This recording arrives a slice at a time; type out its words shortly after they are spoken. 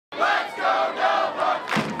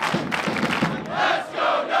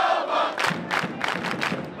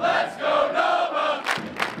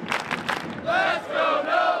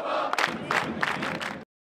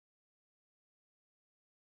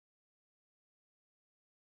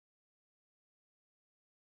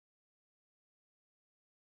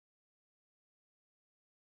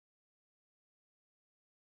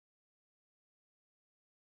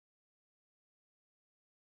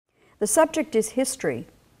The subject is history,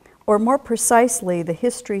 or more precisely, the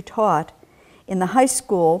history taught in the high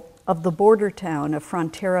school of the border town of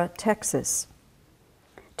Frontera, Texas,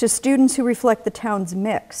 to students who reflect the town's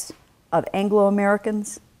mix of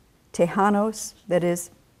Anglo-Americans, Tejanos, that is,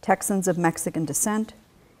 Texans of Mexican descent,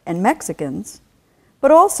 and Mexicans, but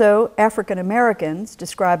also African Americans,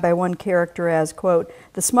 described by one character as, quote,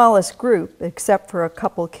 the smallest group except for a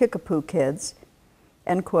couple Kickapoo kids,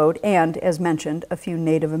 end quote, and, as mentioned, a few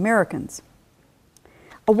Native Americans.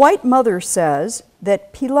 A white mother says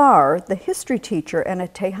that Pilar, the history teacher and a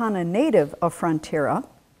Tejana native of Frontera,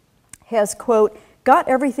 has, quote, got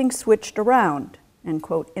everything switched around, end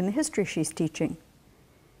quote, in the history she's teaching.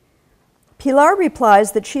 Pilar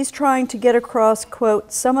replies that she's trying to get across,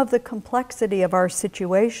 quote, some of the complexity of our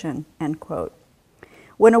situation, end quote.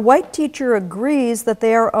 When a white teacher agrees that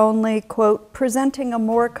they are only, quote, presenting a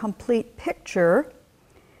more complete picture,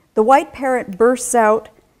 the white parent bursts out,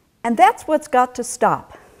 and that's what's got to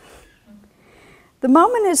stop. The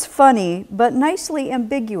moment is funny, but nicely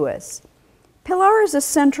ambiguous. Pilar is a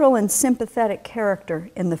central and sympathetic character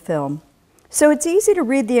in the film, so it's easy to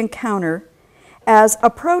read the encounter as a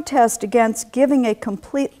protest against giving a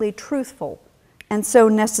completely truthful and so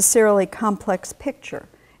necessarily complex picture.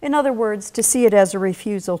 In other words, to see it as a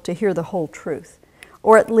refusal to hear the whole truth,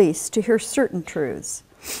 or at least to hear certain truths.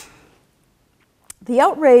 The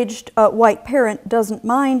outraged white parent doesn't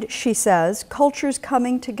mind, she says, cultures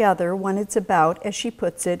coming together when it's about, as she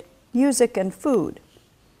puts it, music and food.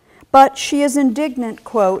 But she is indignant,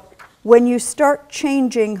 quote, when you start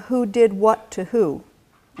changing who did what to who,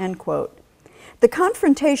 end quote. The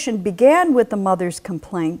confrontation began with the mother's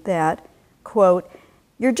complaint that, quote,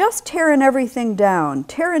 you're just tearing everything down,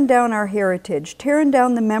 tearing down our heritage, tearing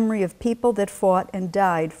down the memory of people that fought and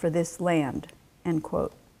died for this land, end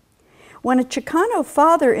quote. When a Chicano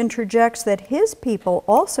father interjects that his people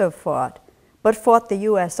also fought, but fought the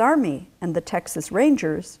U.S. Army and the Texas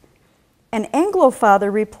Rangers, an Anglo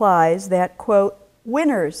father replies that, quote,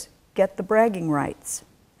 winners get the bragging rights,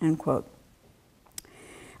 end quote.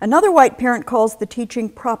 Another white parent calls the teaching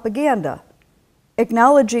propaganda,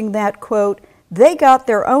 acknowledging that, quote, they got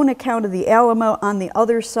their own account of the Alamo on the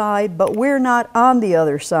other side, but we're not on the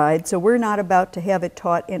other side, so we're not about to have it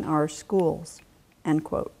taught in our schools, end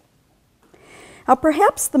quote. Now,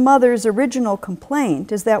 perhaps the mother's original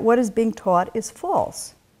complaint is that what is being taught is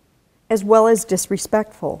false, as well as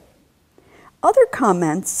disrespectful. Other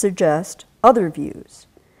comments suggest other views,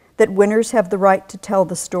 that winners have the right to tell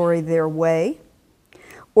the story their way,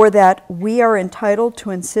 or that we are entitled to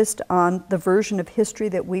insist on the version of history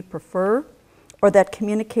that we prefer, or that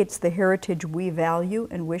communicates the heritage we value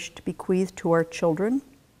and wish to bequeath to our children,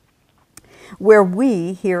 where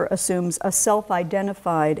we here assumes a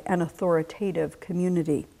self-identified and authoritative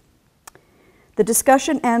community. The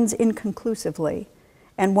discussion ends inconclusively,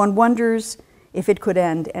 and one wonders if it could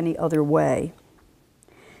end any other way.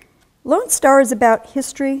 Lone Star is about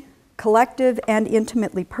history, collective and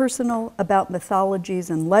intimately personal, about mythologies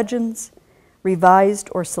and legends, revised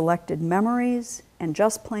or selected memories, and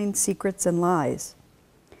just plain secrets and lies.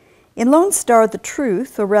 In Lone Star, the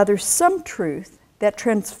truth, or rather some truth, that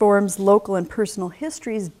transforms local and personal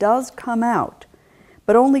histories does come out,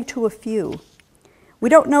 but only to a few. We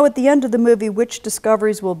don't know at the end of the movie which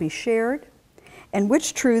discoveries will be shared and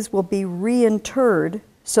which truths will be reinterred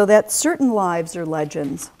so that certain lives or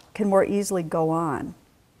legends can more easily go on.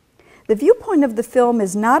 The viewpoint of the film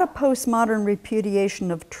is not a postmodern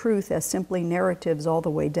repudiation of truth as simply narratives all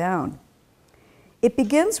the way down. It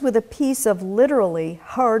begins with a piece of literally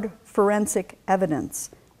hard forensic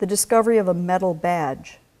evidence, the discovery of a metal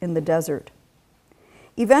badge in the desert.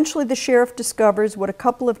 Eventually, the sheriff discovers what a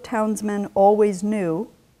couple of townsmen always knew,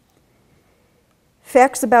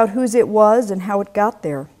 facts about whose it was and how it got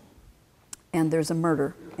there, and there's a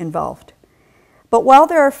murder involved. But while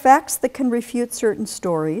there are facts that can refute certain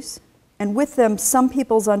stories, and with them some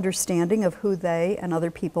people's understanding of who they and other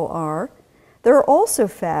people are, there are also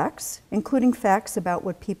facts, including facts about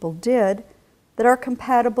what people did, that are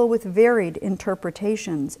compatible with varied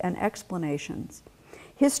interpretations and explanations.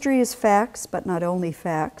 History is facts, but not only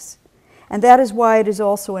facts, and that is why it is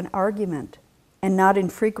also an argument, and not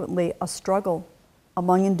infrequently a struggle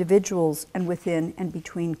among individuals and within and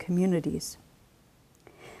between communities.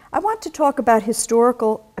 I want to talk about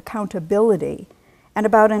historical accountability and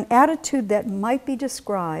about an attitude that might be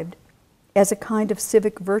described as a kind of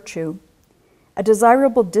civic virtue, a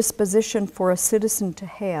desirable disposition for a citizen to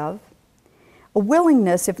have, a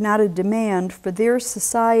willingness, if not a demand, for their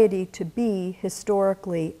society to be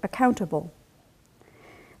historically accountable.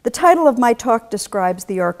 The title of my talk describes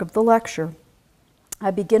the arc of the lecture. I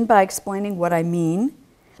begin by explaining what I mean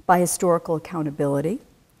by historical accountability,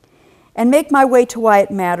 and make my way to why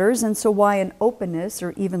it matters, and so why an openness,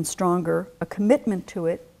 or even stronger, a commitment to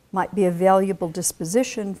it, might be a valuable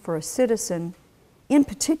disposition for a citizen, in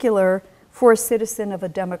particular for a citizen of a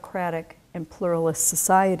democratic and pluralist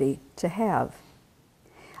society to have.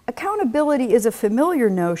 Accountability is a familiar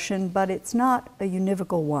notion, but it's not a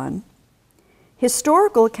univocal one.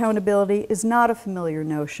 Historical accountability is not a familiar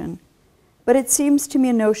notion, but it seems to me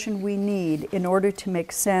a notion we need in order to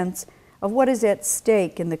make sense of what is at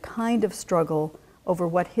stake in the kind of struggle over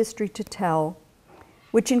what history to tell,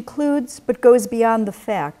 which includes but goes beyond the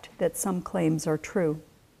fact that some claims are true.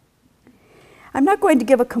 I'm not going to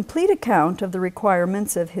give a complete account of the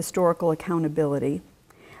requirements of historical accountability,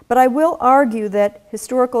 but I will argue that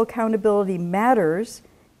historical accountability matters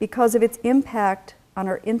because of its impact on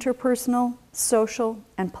our interpersonal, social,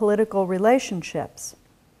 and political relationships.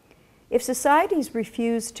 If societies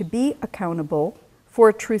refuse to be accountable for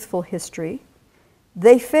a truthful history,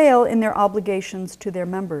 they fail in their obligations to their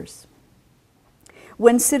members.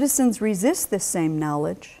 When citizens resist this same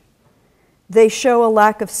knowledge, they show a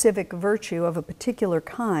lack of civic virtue of a particular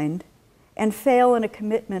kind and fail in a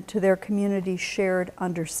commitment to their community's shared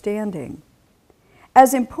understanding.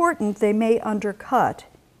 As important, they may undercut,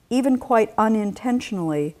 even quite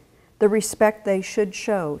unintentionally, the respect they should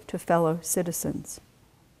show to fellow citizens.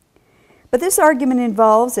 But this argument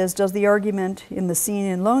involves, as does the argument in the scene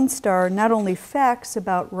in Lone Star, not only facts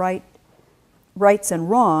about rights and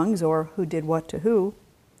wrongs, or who did what to who,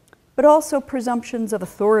 but also presumptions of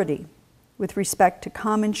authority with respect to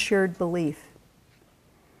common shared belief.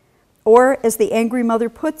 Or, as the angry mother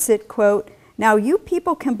puts it, quote, "Now you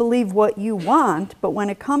people can believe what you want, but when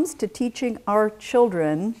it comes to teaching our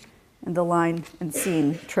children," and the line and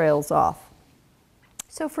scene trails off.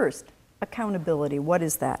 So first, accountability, what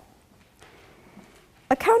is that?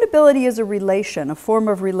 Accountability is a relation, a form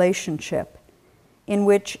of relationship in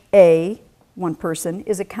which A, one person,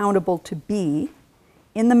 is accountable to B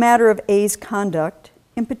in the matter of A's conduct,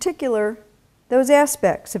 in particular, those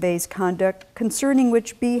aspects of A's conduct concerning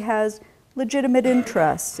which B has legitimate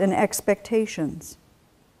interests and expectations.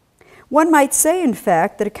 One might say, in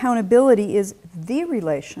fact, that accountability is the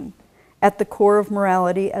relation at the core of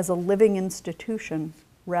morality as a living institution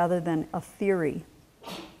rather than a theory.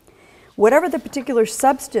 Whatever the particular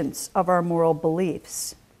substance of our moral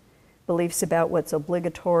beliefs, beliefs about what's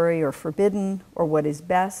obligatory or forbidden, or what is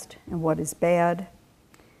best and what is bad,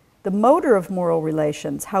 the motor of moral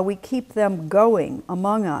relations, how we keep them going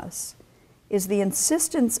among us, is the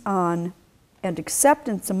insistence on and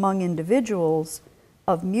acceptance among individuals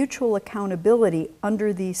of mutual accountability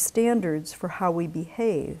under these standards for how we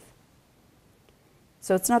behave.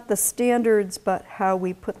 So it's not the standards, but how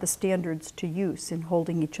we put the standards to use in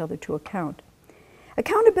holding each other to account.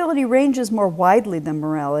 Accountability ranges more widely than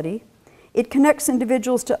morality. It connects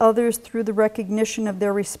individuals to others through the recognition of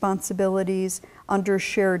their responsibilities under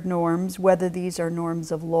shared norms, whether these are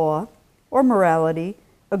norms of law or morality,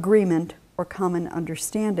 agreement, or common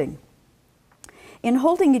understanding. In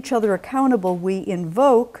holding each other accountable, we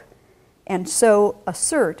invoke and so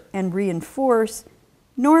assert and reinforce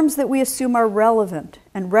norms that we assume are relevant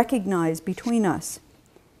and recognized between us.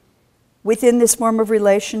 Within this form of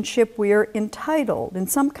relationship, we are entitled, in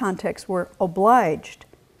some contexts we're obliged,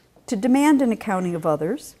 to demand an accounting of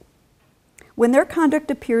others when their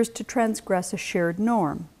conduct appears to transgress a shared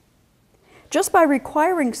norm. Just by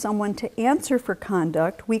requiring someone to answer for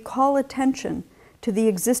conduct, we call attention to the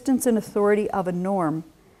existence and authority of a norm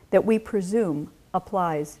that we presume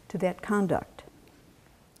applies to that conduct.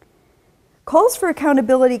 Calls for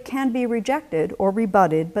accountability can be rejected or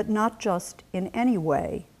rebutted, but not just in any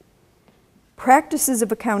way. Practices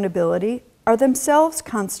of accountability are themselves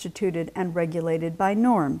constituted and regulated by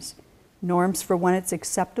norms. Norms for when it's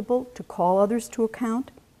acceptable to call others to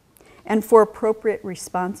account, and for appropriate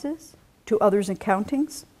responses to others'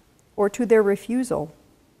 accountings or to their refusal.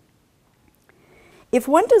 If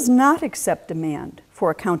one does not accept demand for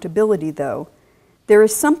accountability, though, there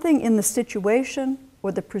is something in the situation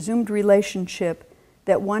or the presumed relationship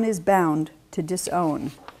that one is bound to disown.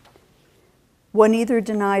 One either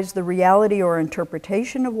denies the reality or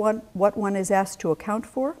interpretation of what one is asked to account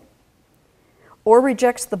for, or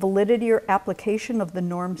rejects the validity or application of the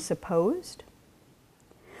norm supposed,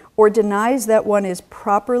 or denies that one is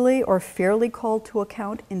properly or fairly called to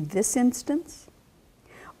account in this instance,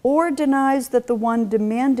 or denies that the one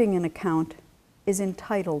demanding an account is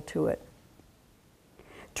entitled to it.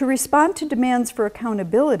 To respond to demands for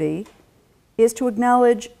accountability is to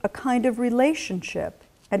acknowledge a kind of relationship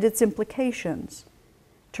and its implications.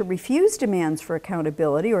 To refuse demands for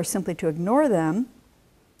accountability or simply to ignore them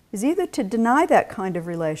is either to deny that kind of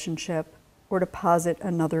relationship or to posit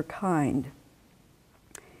another kind.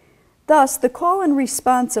 Thus, the call and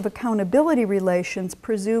response of accountability relations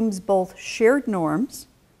presumes both shared norms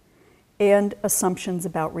and assumptions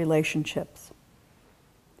about relationships.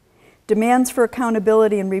 Demands for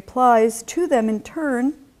accountability and replies to them in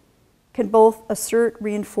turn can both assert,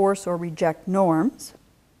 reinforce, or reject norms,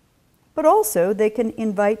 but also they can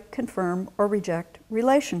invite, confirm, or reject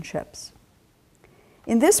relationships.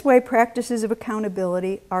 In this way, practices of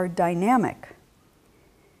accountability are dynamic.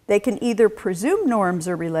 They can either presume norms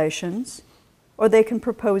or relations, or they can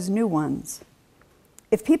propose new ones.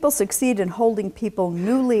 If people succeed in holding people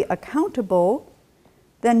newly accountable,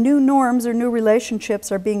 then new norms or new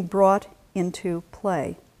relationships are being brought into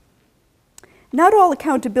play. Not all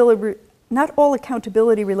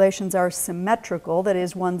accountability relations are symmetrical, that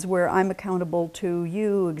is, ones where I'm accountable to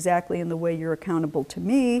you exactly in the way you're accountable to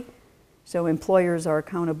me. So employers are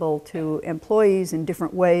accountable to employees in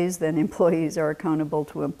different ways than employees are accountable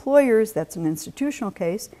to employers. That's an institutional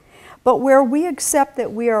case. But where we accept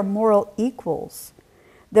that we are moral equals,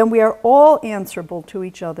 then we are all answerable to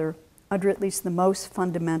each other under at least the most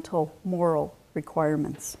fundamental moral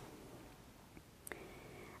requirements.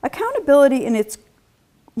 Accountability in its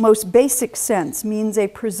most basic sense means a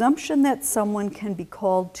presumption that someone can be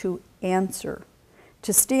called to answer,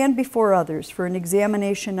 to stand before others for an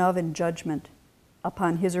examination of and judgment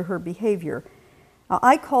upon his or her behavior. Now,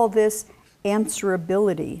 I call this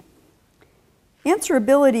answerability.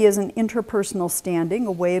 Answerability is an interpersonal standing,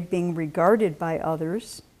 a way of being regarded by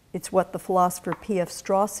others. It's what the philosopher P.F.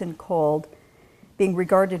 Strawson called being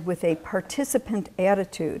regarded with a participant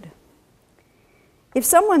attitude. If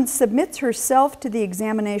someone submits herself to the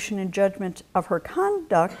examination and judgment of her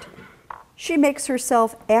conduct, she makes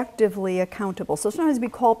herself actively accountable. So sometimes we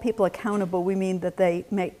call people accountable, we mean that they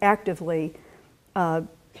may actively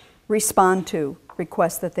respond to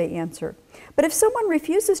requests that they answer. But if someone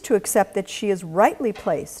refuses to accept that she is rightly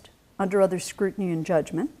placed under other scrutiny and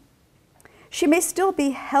judgment, she may still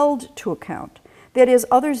be held to account. That is,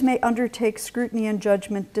 others may undertake scrutiny and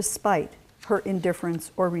judgment despite her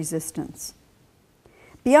indifference or resistance.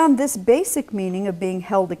 Beyond this basic meaning of being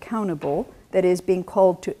held accountable, that is, being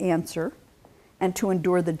called to answer and to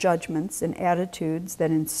endure the judgments and attitudes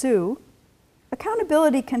that ensue,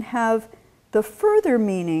 accountability can have the further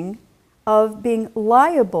meaning of being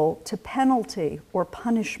liable to penalty or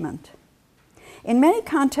punishment. In many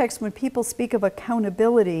contexts, when people speak of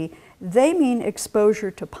accountability, they mean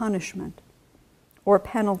exposure to punishment or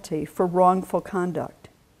penalty for wrongful conduct.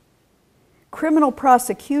 Criminal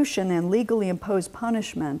prosecution and legally imposed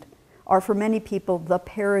punishment are for many people the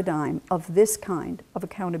paradigm of this kind of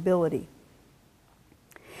accountability.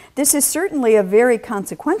 This is certainly a very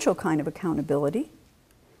consequential kind of accountability.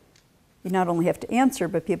 You not only have to answer,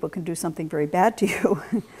 but people can do something very bad to you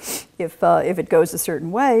if it goes a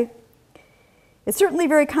certain way. It's certainly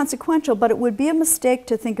very consequential, but it would be a mistake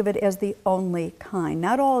to think of it as the only kind.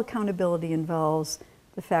 Not all accountability involves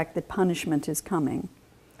the fact that punishment is coming.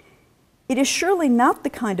 It is surely not the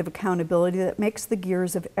kind of accountability that makes the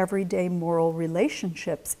gears of everyday moral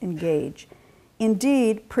relationships engage.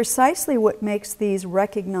 Indeed, precisely what makes these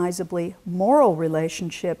recognizably moral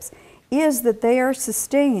relationships is that they are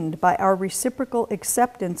sustained by our reciprocal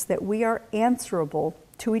acceptance that we are answerable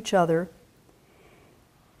to each other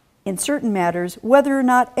in certain matters, whether or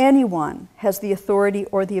not anyone has the authority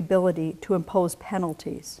or the ability to impose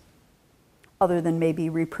penalties, other than maybe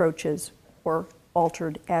reproaches or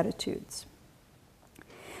altered attitudes.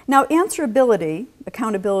 Now, answerability,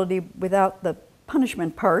 accountability without the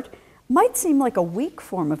punishment part, might seem like a weak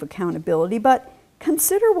form of accountability, but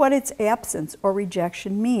consider what its absence or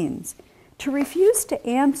rejection means. To refuse to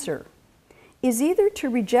answer is either to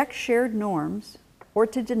reject shared norms or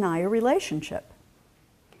to deny a relationship.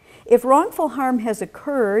 If wrongful harm has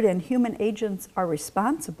occurred and human agents are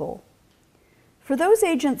responsible, for those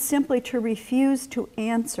agents simply to refuse to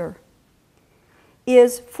answer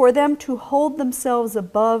is for them to hold themselves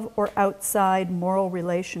above or outside moral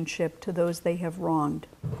relationship to those they have wronged,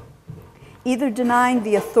 either denying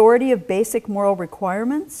the authority of basic moral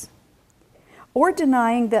requirements or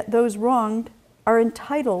denying that those wronged are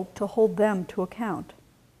entitled to hold them to account.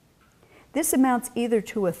 This amounts either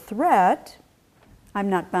to a threat, I'm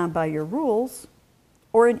not bound by your rules,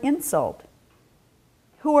 or an insult.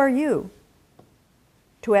 Who are you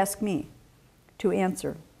to ask me to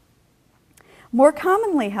answer? More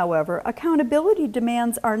commonly, however, accountability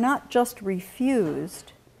demands are not just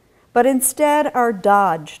refused, but instead are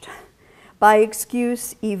dodged by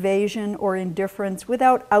excuse, evasion, or indifference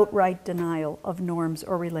without outright denial of norms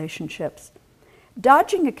or relationships.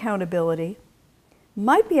 Dodging accountability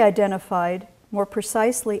might be identified more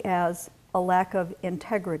precisely as a lack of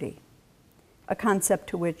integrity, a concept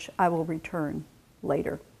to which I will return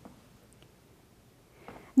later.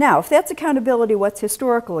 Now, if that's accountability, what's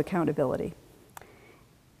historical accountability?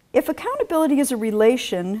 If accountability is a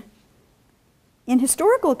relation, in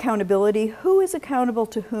historical accountability, who is accountable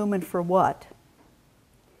to whom and for what?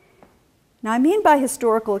 Now, I mean by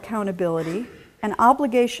historical accountability an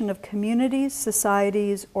obligation of communities,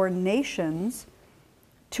 societies, or nations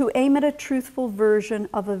to aim at a truthful version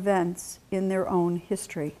of events in their own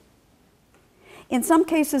history. In some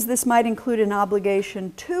cases, this might include an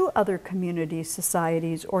obligation to other communities,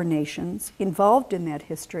 societies, or nations involved in that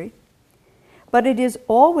history, but it is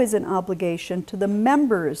always an obligation to the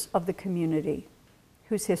members of the community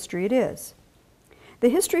whose history it is. The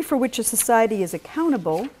history for which a society is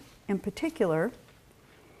accountable, in particular,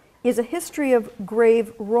 is a history of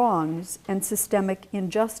grave wrongs and systemic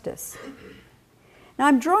injustice. Now,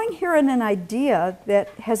 I'm drawing here on an idea that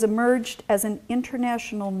has emerged as an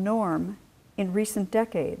international norm in recent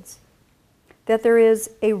decades, that there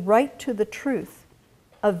is a right to the truth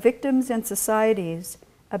of victims and societies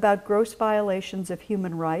about gross violations of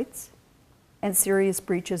human rights and serious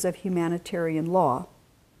breaches of humanitarian law,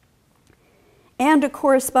 and a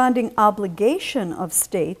corresponding obligation of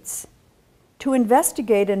states to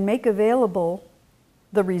investigate and make available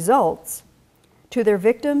the results to their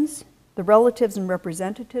victims, the relatives and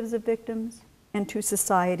representatives of victims, and to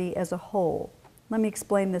society as a whole. Let me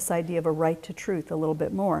explain this idea of a right to truth a little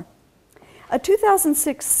bit more. A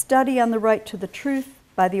 2006 study on the right to the truth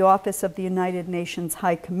by the Office of the United Nations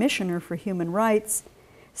High Commissioner for Human Rights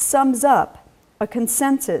sums up a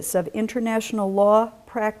consensus of international law,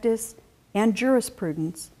 practice, and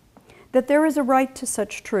jurisprudence that there is a right to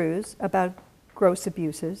such truths about gross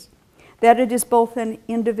abuses, that it is both an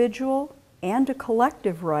individual and a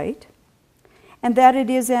collective right, and that it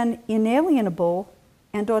is an inalienable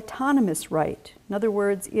and autonomous right. In other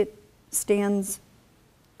words, it stands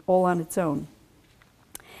all on its own.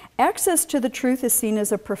 Access to the truth is seen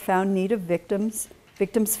as a profound need of victims,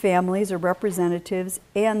 victims' families or representatives,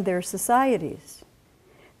 and their societies.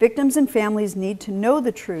 Victims and families need to know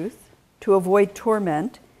the truth to avoid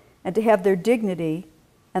torment and to have their dignity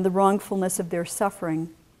and the wrongfulness of their suffering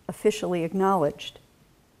officially acknowledged.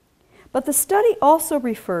 But the study also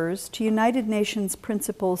refers to United Nations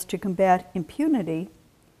principles to combat impunity,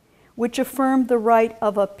 which affirm the right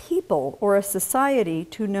of a people or a society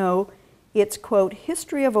to know its, quote,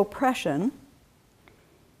 history of oppression,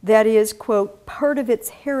 that is, quote, part of its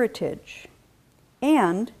heritage,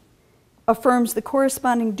 and affirms the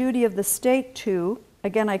corresponding duty of the state to,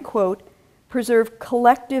 again I quote, preserve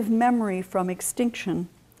collective memory from extinction,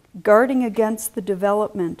 guarding against the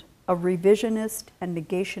development of revisionist and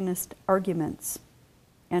negationist arguments,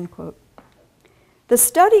 end quote. The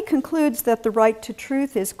study concludes that the right to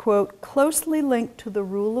truth is, quote, closely linked to the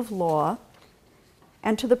rule of law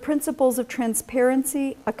and to the principles of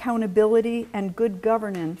transparency, accountability, and good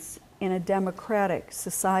governance in a democratic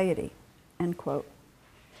society, end quote.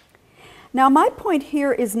 Now, my point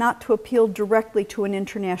here is not to appeal directly to an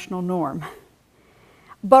international norm,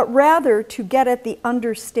 but rather to get at the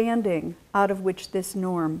understanding out of which this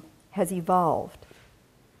norm has evolved,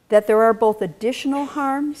 that there are both additional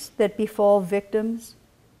harms that befall victims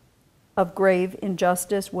of grave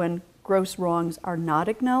injustice when gross wrongs are not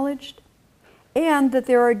acknowledged, and that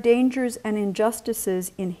there are dangers and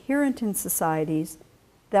injustices inherent in societies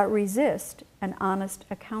that resist an honest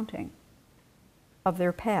accounting of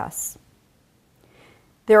their pasts.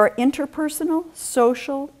 There are interpersonal,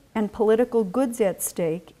 social, and political goods at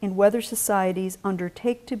stake in whether societies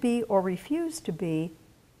undertake to be or refuse to be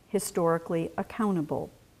historically accountable.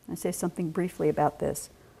 I'll say something briefly about this.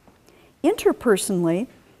 Interpersonally,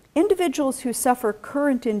 individuals who suffer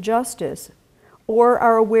current injustice or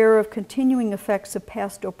are aware of continuing effects of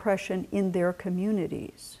past oppression in their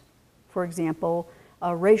communities. For example,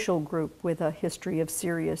 a racial group with a history of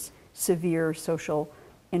serious, severe social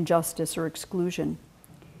injustice or exclusion.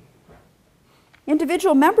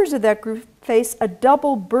 Individual members of that group face a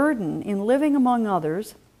double burden in living among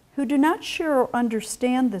others who do not share or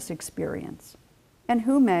understand this experience and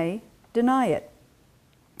who may deny it.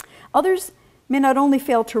 Others may not only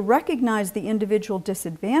fail to recognize the individual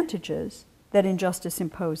disadvantages that injustice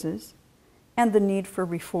imposes and the need for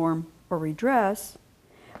reform or redress,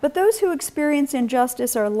 but those who experience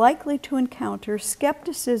injustice are likely to encounter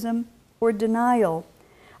skepticism or denial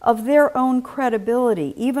of their own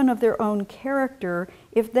credibility, even of their own character,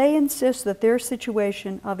 if they insist that their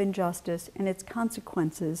situation of injustice and its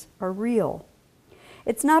consequences are real.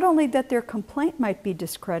 It's not only that their complaint might be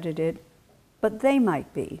discredited, but they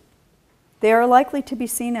might be. They are likely to be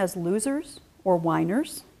seen as losers or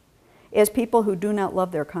whiners, as people who do not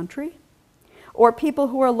love their country, or people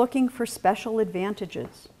who are looking for special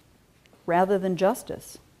advantages rather than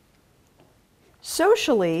justice.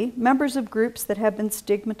 Socially, members of groups that have been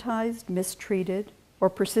stigmatized, mistreated, or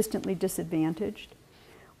persistently disadvantaged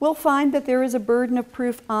will find that there is a burden of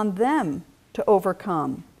proof on them to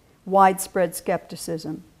overcome widespread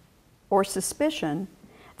skepticism or suspicion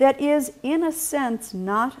that is, in a sense,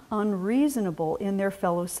 not unreasonable in their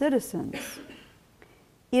fellow citizens.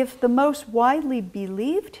 If the most widely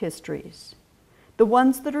believed histories, the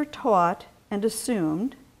ones that are taught and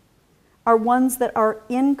assumed, are ones that are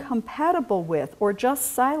incompatible with or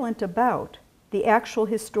just silent about the actual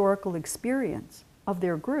historical experience of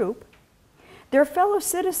their group, their fellow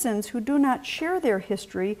citizens who do not share their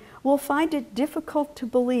history will find it difficult to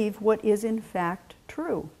believe what is in fact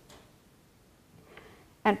true.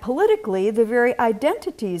 And politically, the very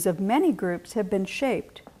identities of many groups have been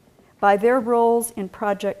shaped by their roles in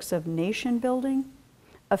projects of nation building,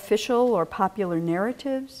 official or popular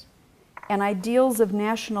narratives, and ideals of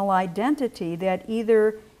national identity that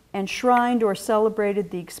either enshrined or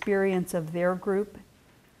celebrated the experience of their group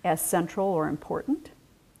as central or important,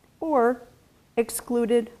 or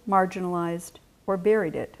excluded, marginalized, or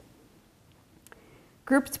buried it.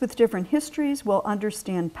 Groups with different histories will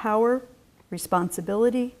understand power,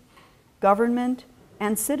 responsibility, government,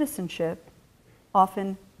 and citizenship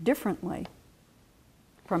often differently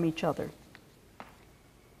from each other.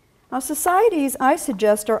 Now, societies, I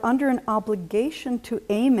suggest, are under an obligation to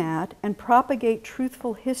aim at and propagate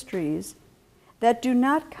truthful histories that do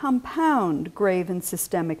not compound grave and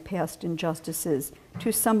systemic past injustices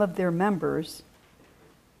to some of their members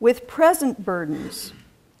with present burdens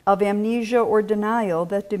of amnesia or denial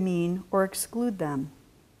that demean or exclude them.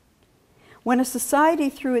 When a society,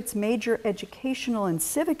 through its major educational and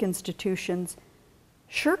civic institutions,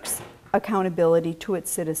 shirks accountability to its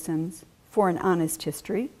citizens for an honest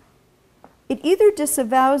history, it either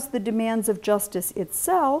disavows the demands of justice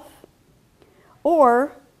itself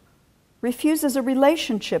or refuses a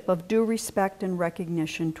relationship of due respect and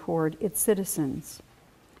recognition toward its citizens.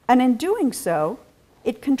 And in doing so,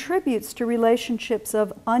 it contributes to relationships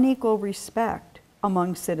of unequal respect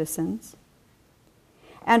among citizens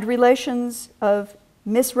and relations of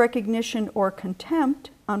misrecognition or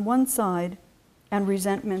contempt on one side and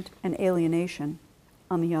resentment and alienation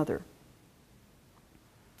on the other.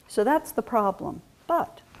 So that's the problem.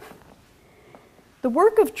 But the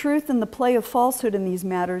work of truth and the play of falsehood in these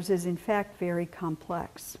matters is in fact very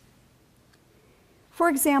complex. For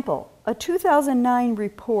example, a 2009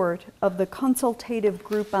 report of the Consultative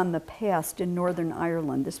Group on the Past in Northern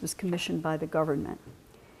Ireland, this was commissioned by the government,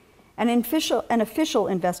 an official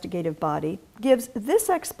investigative body, gives this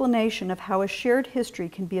explanation of how a shared history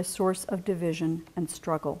can be a source of division and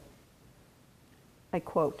struggle. I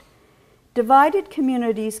quote, "Divided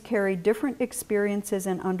communities carry different experiences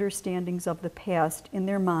and understandings of the past in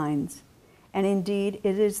their minds, and indeed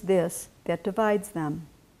it is this that divides them.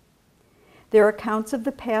 Their accounts of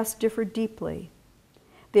the past differ deeply.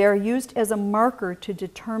 They are used as a marker to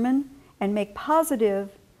determine and make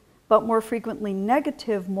positive, but more frequently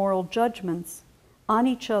negative moral judgments on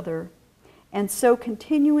each other, and so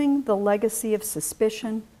continuing the legacy of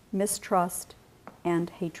suspicion, mistrust, and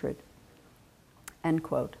hatred." End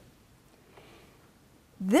quote.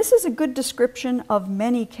 This is a good description of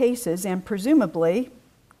many cases, and presumably,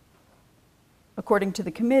 according to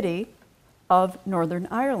the committee, of Northern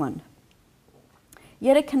Ireland.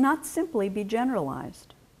 Yet it cannot simply be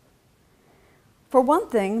generalized. For one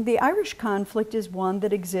thing, the Irish conflict is one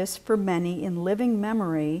that exists for many in living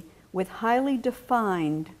memory with highly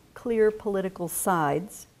defined, clear political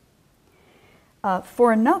sides.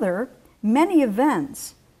 For another, many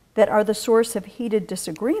events that are the source of heated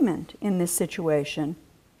disagreement in this situation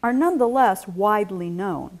are nonetheless widely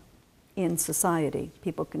known in society.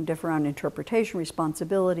 People can differ on interpretation,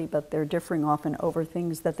 responsibility, but they're differing often over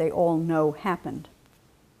things that they all know happened.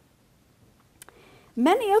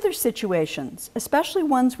 Many other situations, especially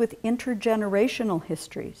ones with intergenerational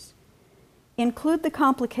histories, include the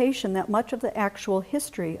complication that much of the actual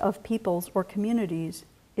history of peoples or communities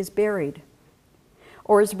is buried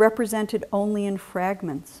or is represented only in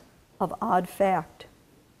fragments of odd fact,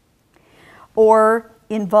 or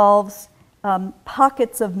involves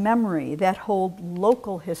pockets of memory that hold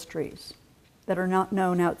local histories that are not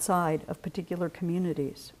known outside of particular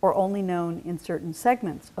communities or only known in certain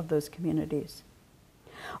segments of those communities,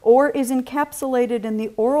 or is encapsulated in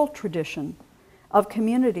the oral tradition of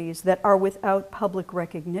communities that are without public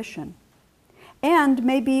recognition, and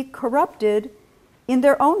may be corrupted in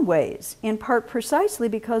their own ways, in part precisely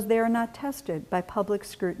because they are not tested by public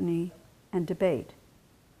scrutiny and debate.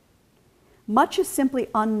 Much is simply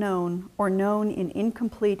unknown or known in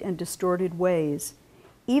incomplete and distorted ways,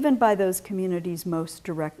 even by those communities most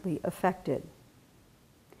directly affected.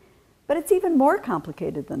 But it's even more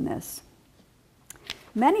complicated than this.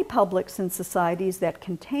 Many publics and societies that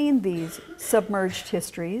contain these submerged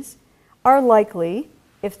histories are likely,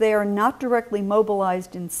 if they are not directly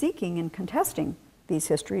mobilized in seeking and contesting these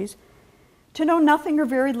histories, to know nothing or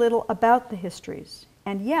very little about the histories.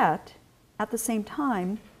 And yet, at the same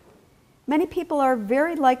time, many people are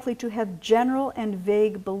very likely to have general and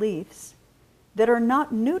vague beliefs that are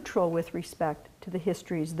not neutral with respect to the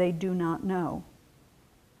histories they do not know.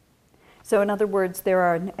 So in other words, there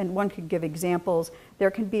are, and one could give examples,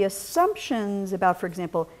 there can be assumptions about, for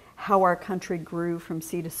example, how our country grew from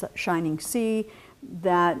sea to shining sea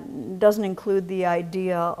that doesn't include the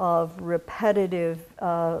idea of repetitive,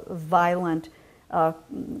 violent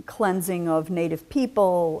cleansing of native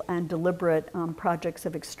people and deliberate projects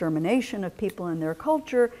of extermination of people and their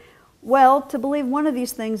culture. Well, to believe one of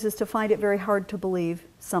these things is to find it very hard to believe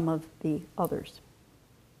some of the others.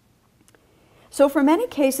 So for many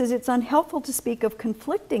cases, it's unhelpful to speak of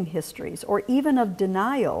conflicting histories or even of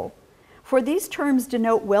denial, for these terms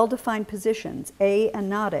denote well-defined positions, A and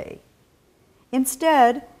not A.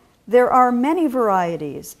 Instead, there are many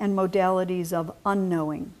varieties and modalities of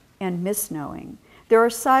unknowing and misknowing. There are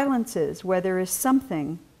silences where there is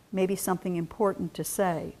something, maybe something important to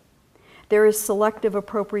say. There is selective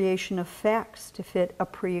appropriation of facts to fit a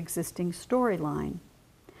pre-existing storyline.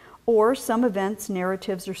 Or some events,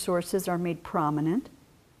 narratives, or sources are made prominent,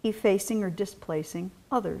 effacing or displacing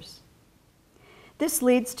others. This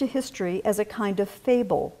leads to history as a kind of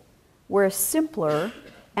fable, where a simpler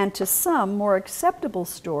and to some more acceptable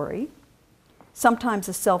story, sometimes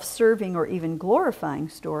a self-serving or even glorifying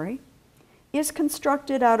story, is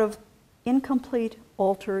constructed out of incomplete,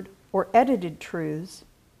 altered, or edited truths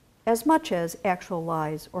as much as actual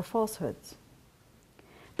lies or falsehoods.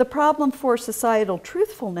 The problem for societal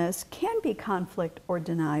truthfulness can be conflict or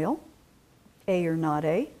denial, A or not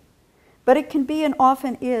A, but it can be and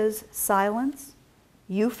often is silence,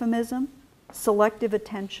 euphemism, selective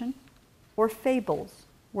attention, or fables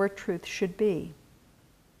where truth should be.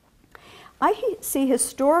 I see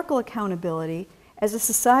historical accountability as a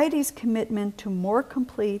society's commitment to more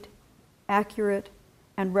complete, accurate,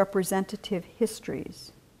 and representative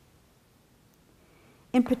histories.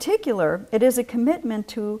 In particular, it is a commitment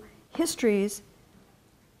to histories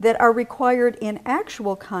that are required in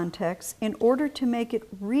actual context in order to make it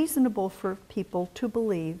reasonable for people to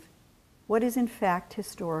believe what is in fact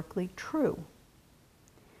historically true,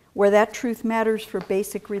 where that truth matters for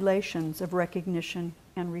basic relations of recognition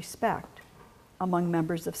and respect among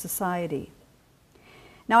members of society.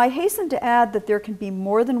 Now, I hasten to add that there can be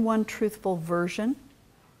more than one truthful version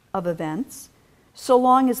of events, so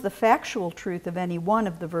long as the factual truth of any one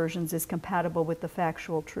of the versions is compatible with the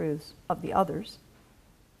factual truths of the others.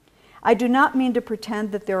 I do not mean to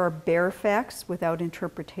pretend that there are bare facts without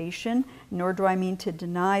interpretation, nor do I mean to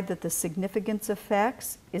deny that the significance of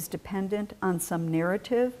facts is dependent on some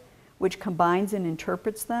narrative which combines and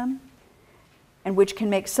interprets them, and which can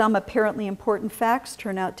make some apparently important facts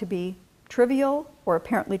turn out to be trivial, or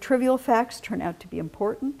apparently trivial facts turn out to be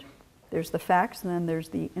important. There's the facts, and then there's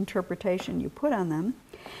the interpretation you put on them.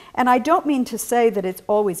 And I don't mean to say that it's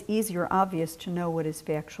always easy or obvious to know what is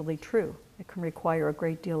factually true. It can require a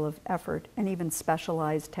great deal of effort and even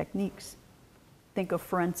specialized techniques. Think of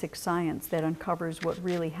forensic science that uncovers what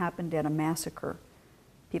really happened at a massacre.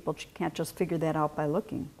 People can't just figure that out by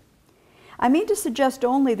looking. I mean to suggest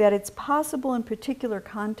only that it's possible in particular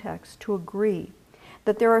contexts to agree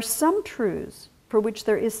that there are some truths for which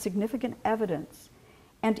there is significant evidence,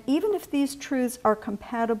 and even if these truths are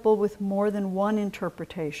compatible with more than one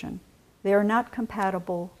interpretation, they are not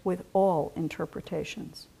compatible with all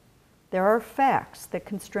interpretations. There are facts that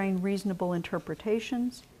constrain reasonable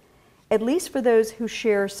interpretations, at least for those who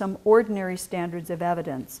share some ordinary standards of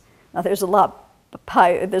evidence. Now, there's a lot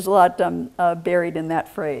buried in that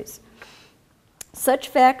phrase. Such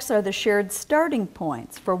facts are the shared starting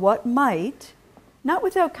points for what might, not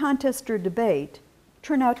without contest or debate,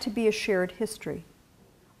 turn out to be a shared history,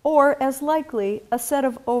 or as likely a set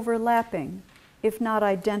of overlapping, if not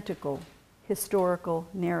identical, historical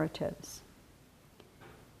narratives.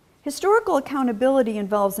 Historical accountability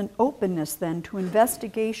involves an openness, then, to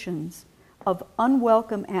investigations of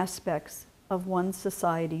unwelcome aspects of one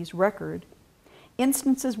society's record,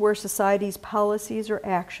 instances where society's policies or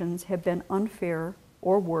actions have been unfair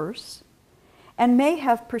or worse, and may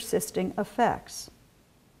have persisting effects.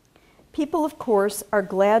 People, of course, are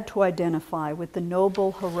glad to identify with the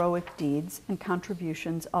noble, heroic deeds and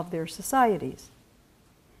contributions of their societies.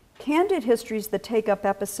 Candid histories that take up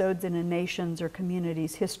episodes in a nation's or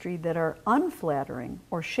community's history that are unflattering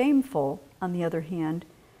or shameful, on the other hand,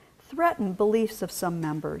 threaten beliefs of some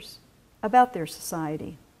members about their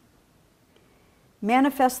society.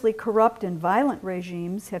 Manifestly corrupt and violent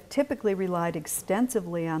regimes have typically relied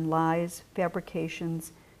extensively on lies,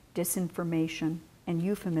 fabrications, disinformation, and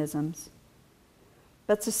euphemisms.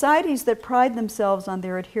 But societies that pride themselves on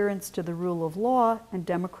their adherence to the rule of law and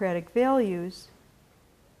democratic values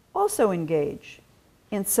also engage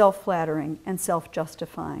in self-flattering and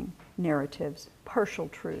self-justifying narratives, partial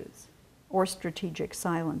truths, or strategic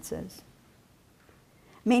silences.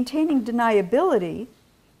 Maintaining deniability,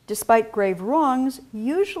 despite grave wrongs,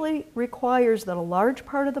 usually requires that a large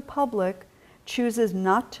part of the public chooses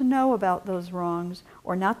not to know about those wrongs,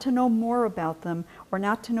 or not to know more about them, or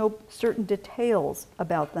not to know certain details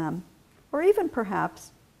about them, or even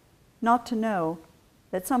perhaps not to know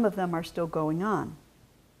that some of them are still going on.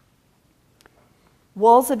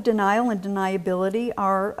 Walls of denial and deniability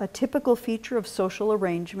are a typical feature of social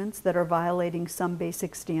arrangements that are violating some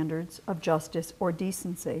basic standards of justice or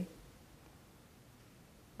decency.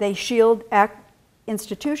 They shield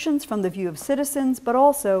institutions from the view of citizens, but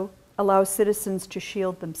also allow citizens to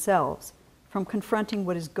shield themselves from confronting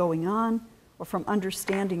what is going on or from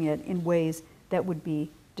understanding it in ways that would be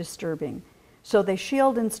disturbing. So they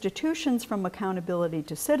shield institutions from accountability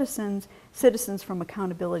to citizens, citizens from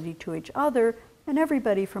accountability to each other, and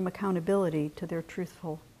everybody from accountability to their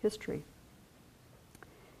truthful history.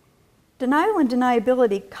 Denial and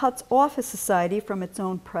deniability cuts off a society from its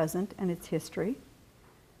own present and its history,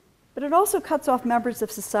 but it also cuts off members of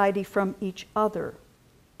society from each other,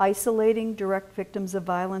 isolating direct victims of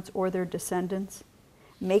violence or their descendants,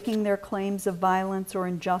 making their claims of violence or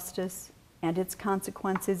injustice and its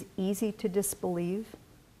consequences easy to disbelieve.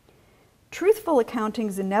 Truthful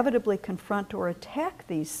accountings inevitably confront or attack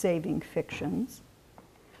these saving fictions,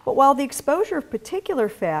 but while the exposure of particular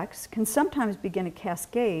facts can sometimes begin a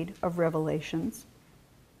cascade of revelations,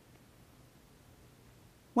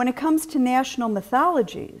 when it comes to national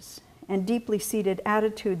mythologies and deeply seated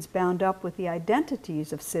attitudes bound up with the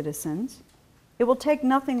identities of citizens, it will take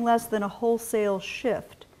nothing less than a wholesale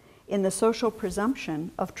shift in the social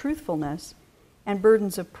presumption of truthfulness and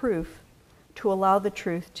burdens of proof to allow the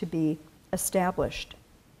truth to be established.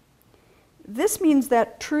 This means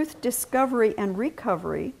that truth discovery and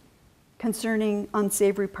recovery concerning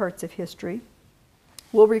unsavory parts of history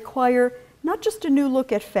will require not just a new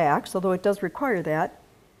look at facts, although it does require that,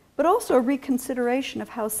 but also a reconsideration of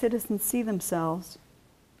how citizens see themselves,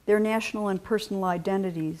 their national and personal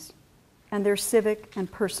identities, and their civic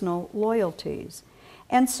and personal loyalties.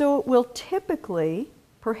 And so it will typically,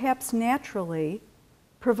 perhaps naturally,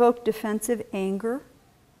 provoke defensive anger,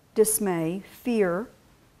 dismay, fear,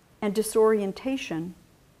 and disorientation,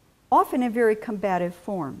 often in very combative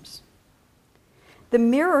forms. The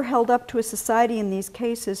mirror held up to a society in these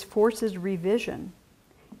cases forces revision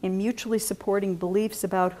in mutually supporting beliefs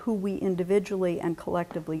about who we individually and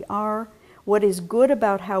collectively are, what is good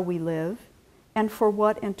about how we live, and for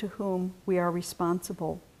what and to whom we are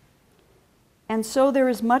responsible. And so there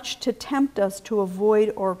is much to tempt us to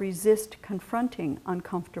avoid or resist confronting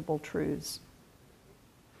uncomfortable truths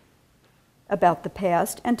about the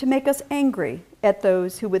past, and to make us angry at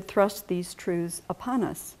those who would thrust these truths upon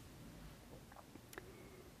us.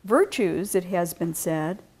 Virtues, it has been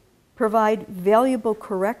said, provide valuable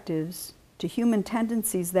correctives to human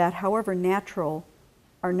tendencies that, however natural,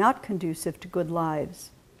 are not conducive to good lives,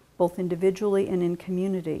 both individually and in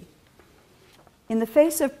community. In the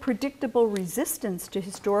face of predictable resistance to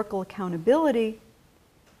historical accountability,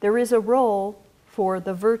 there is a role for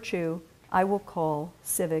the virtue I will call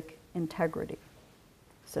civic integrity.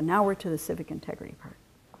 So now we're to the civic integrity part.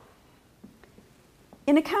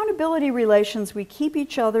 In accountability relations, we keep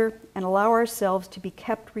each other and allow ourselves to be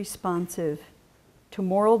kept responsive to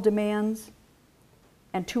moral demands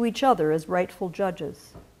and to each other as rightful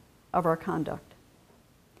judges of our conduct.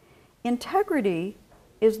 Integrity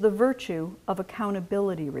is the virtue of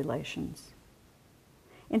accountability relations.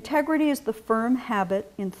 Integrity is the firm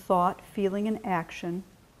habit in thought, feeling, and action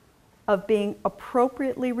of being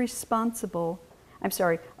appropriately responsive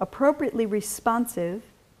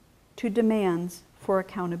to demands for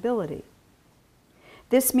accountability.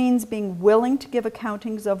 This means being willing to give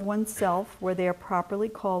accountings of oneself where they are properly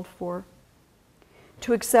called for,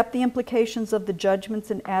 to accept the implications of the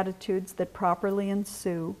judgments and attitudes that properly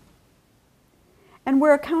ensue, and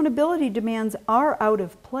where accountability demands are out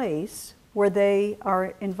of place, where they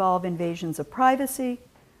involve invasions of privacy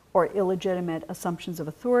or illegitimate assumptions of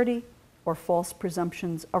authority or false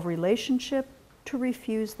presumptions of relationship, to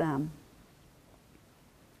refuse them.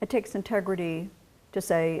 It takes integrity to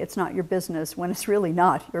say it's not your business when it's really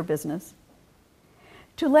not your business.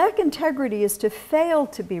 To lack integrity is to fail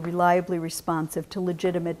to be reliably responsive to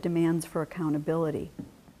legitimate demands for accountability.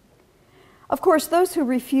 Of course, those who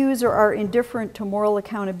refuse or are indifferent to moral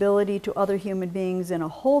accountability to other human beings in a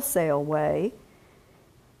wholesale way,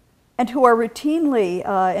 and who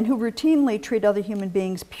routinely treat other human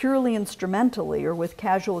beings purely instrumentally or with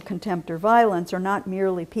casual contempt or violence, are not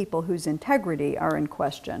merely people whose integrity are in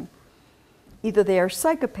question. Either they are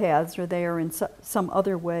psychopaths or they are in some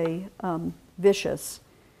other way vicious.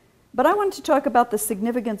 But I want to talk about the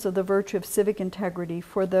significance of the virtue of civic integrity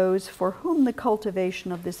for those for whom the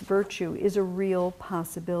cultivation of this virtue is a real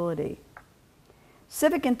possibility.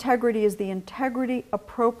 Civic integrity is the integrity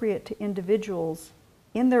appropriate to individuals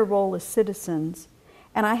in their role as citizens,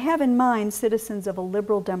 and I have in mind citizens of a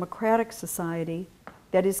liberal democratic society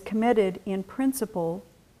that is committed in principle,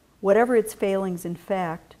 whatever its failings in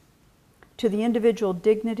fact, to the individual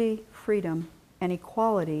dignity, freedom, and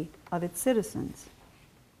equality of its citizens.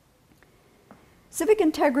 Civic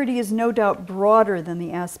integrity is no doubt broader than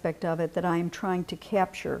the aspect of it that I am trying to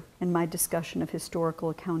capture in my discussion of historical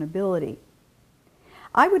accountability.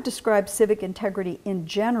 I would describe civic integrity in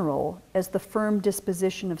general as the firm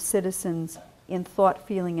disposition of citizens in thought,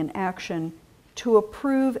 feeling, and action to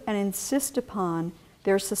approve and insist upon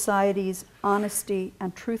their society's honesty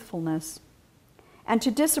and truthfulness, and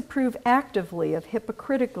to disapprove actively of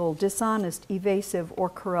hypocritical, dishonest, evasive, or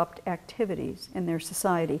corrupt activities in their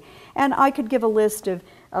society. And I could give a list of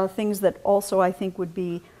things that also I think would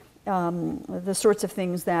be the sorts of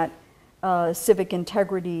things that civic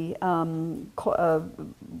integrity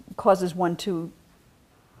causes one to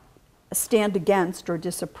stand against or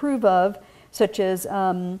disapprove of, such as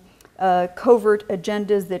covert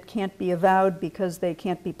agendas that can't be avowed because they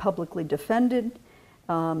can't be publicly defended,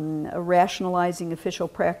 rationalizing official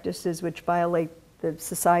practices which violate the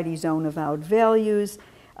society's own avowed values,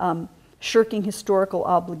 shirking historical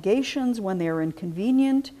obligations when they are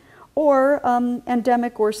inconvenient, or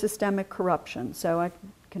endemic or systemic corruption. So I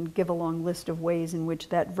can give a long list of ways in which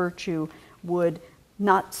that virtue would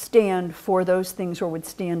not stand for those things or would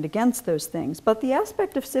stand against those things. But the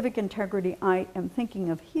aspect of civic integrity I am thinking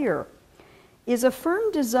of here is a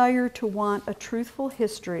firm desire to want a truthful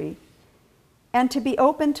history and to be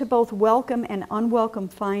open to both welcome and unwelcome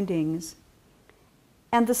findings,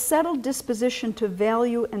 and the settled disposition to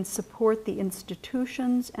value and support the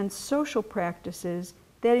institutions and social practices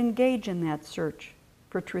that engage in that search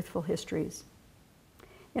for truthful histories.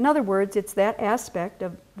 In other words, it's that aspect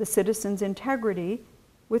of the citizen's integrity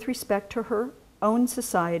with respect to her own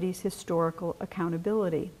society's historical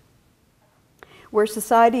accountability. Where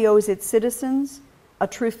society owes its citizens a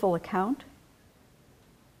truthful account,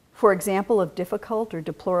 for example, of difficult or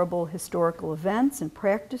deplorable historical events and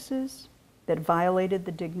practices that violated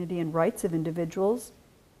the dignity and rights of individuals,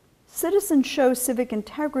 citizens show civic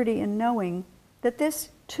integrity in knowing that this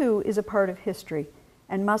too is a part of history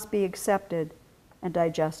and must be accepted and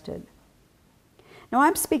digested. Now,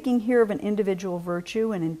 I'm speaking here of an individual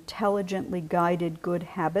virtue, an intelligently guided good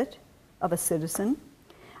habit of a citizen.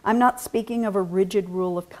 I'm not speaking of a rigid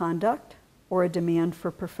rule of conduct or a demand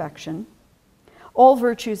for perfection. All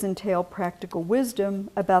virtues entail practical wisdom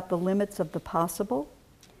about the limits of the possible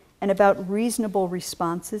and about reasonable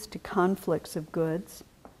responses to conflicts of goods.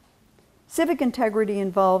 Civic integrity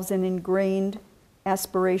involves an ingrained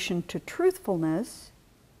aspiration to truthfulness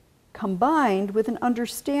combined with an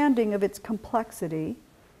understanding of its complexity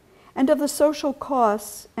and of the social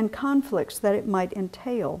costs and conflicts that it might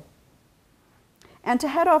entail. And to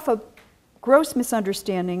head off a gross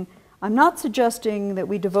misunderstanding, I'm not suggesting that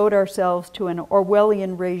we devote ourselves to an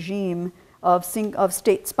Orwellian regime of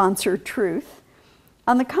state-sponsored truth.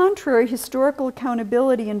 On the contrary, historical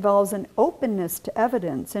accountability involves an openness to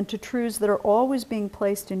evidence and to truths that are always being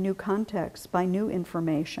placed in new contexts by new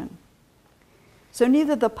information. So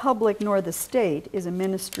neither the public nor the state is a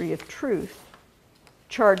ministry of truth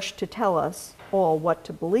charged to tell us all what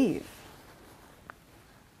to believe.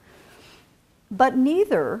 But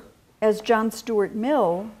neither, as John Stuart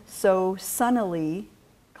Mill so sunnily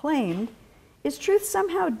claimed, is truth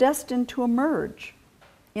somehow destined to emerge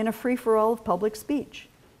in a free-for-all of public speech.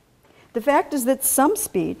 The fact is that some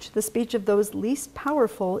speech, the speech of those least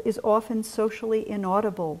powerful, is often socially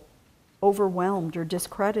inaudible, overwhelmed, or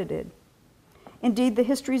discredited. Indeed, the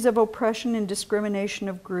histories of oppression and discrimination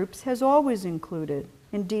of groups has always included,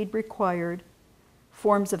 indeed required,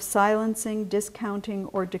 forms of silencing, discounting,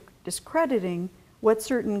 or discrediting what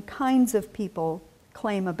certain kinds of people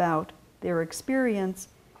claim about their experience,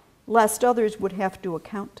 lest others would have to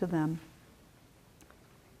account to them.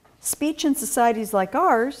 Speech in societies like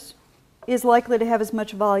ours is likely to have as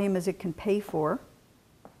much volume as it can pay for,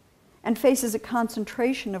 and faces a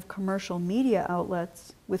concentration of commercial media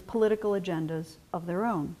outlets with political agendas of their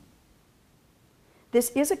own.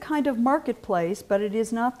 This is a kind of marketplace, but it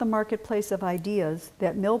is not the marketplace of ideas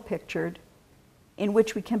that Mill pictured, in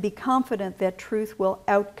which we can be confident that truth will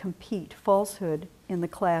outcompete falsehood in the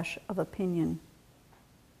clash of opinion.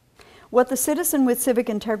 What the citizen with civic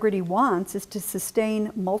integrity wants is to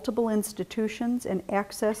sustain multiple institutions and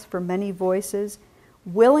access for many voices,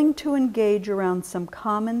 willing to engage around some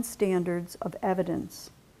common standards of evidence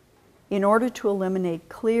in order to eliminate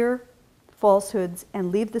clear falsehoods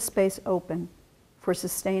and leave the space open for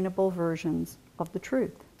sustainable versions of the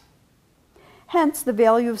truth. Hence, the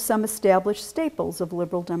value of some established staples of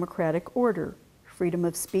liberal democratic order: freedom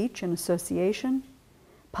of speech and association,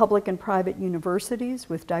 public and private universities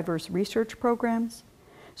with diverse research programs,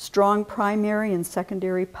 strong primary and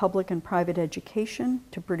secondary public and private education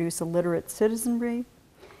to produce a literate citizenry,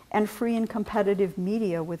 and free and competitive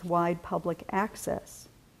media with wide public access.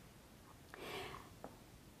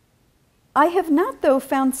 I have not, though,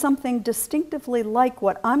 found something distinctively like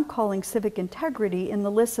what I'm calling civic integrity in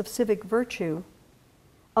the list of civic virtue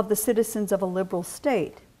of the citizens of a liberal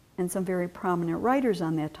state, and some very prominent writers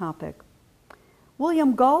on that topic.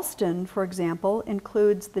 William Galston, for example,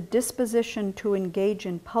 includes the disposition to engage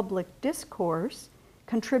in public discourse,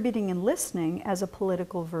 contributing and listening as a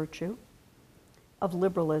political virtue of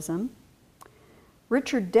liberalism.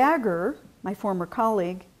 Richard Dagger, my former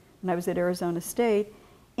colleague when I was at Arizona State,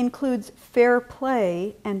 includes fair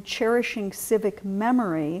play and cherishing civic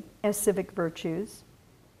memory as civic virtues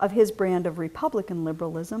of his brand of Republican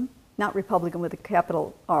liberalism, not Republican with a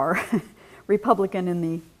capital R, Republican in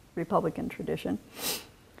the Republican tradition.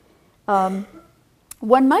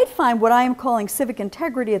 One might find what I am calling civic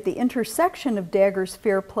integrity at the intersection of Dagger's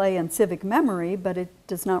fair play and civic memory, but it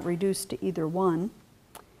does not reduce to either one.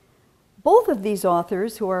 Both of these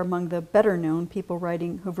authors, who are among the better known people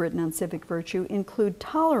who've written on civic virtue, include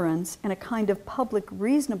tolerance and a kind of public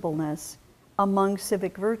reasonableness among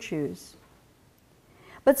civic virtues.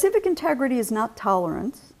 But civic integrity is not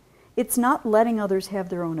tolerance. It's not letting others have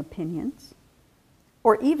their own opinions,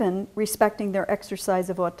 or even respecting their exercise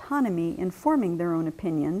of autonomy in forming their own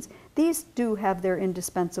opinions. These do have their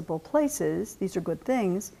indispensable places. These are good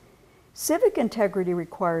things. Civic integrity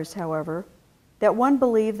requires, however, that one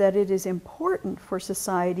believe that it is important for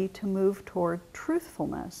society to move toward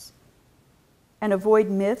truthfulness and avoid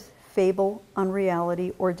myth, fable,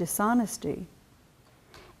 unreality, or dishonesty.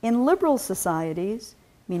 In liberal societies,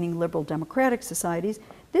 meaning liberal democratic societies,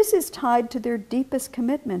 this is tied to their deepest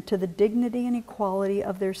commitment to the dignity and equality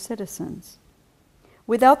of their citizens.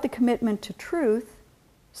 Without the commitment to truth,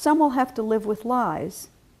 some will have to live with lies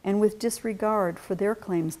and with disregard for their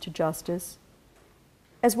claims to justice,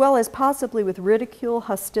 as well as possibly with ridicule,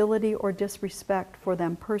 hostility, or disrespect for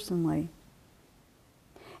them personally.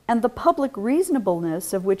 And the public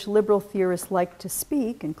reasonableness of which liberal theorists like to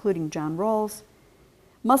speak, including John Rawls,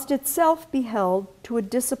 must itself be held to a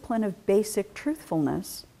discipline of basic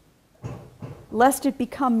truthfulness, lest it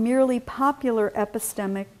become merely popular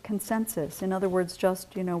epistemic consensus. In other words,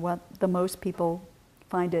 just, what the most people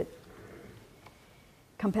find it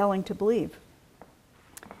compelling to believe.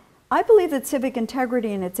 I believe that civic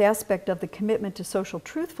integrity in its aspect of the commitment to social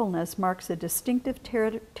truthfulness marks a distinctive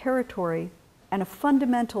territory and a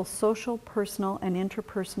fundamental social, personal, and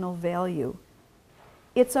interpersonal value.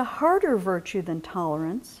 It's a harder virtue than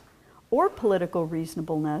tolerance or political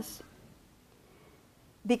reasonableness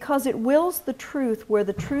because it wills the truth where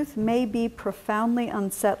the truth may be profoundly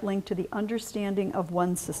unsettling to the understanding of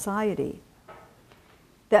one's society,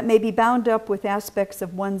 that may be bound up with aspects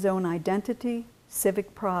of one's own identity,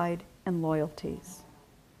 civic pride, and loyalties.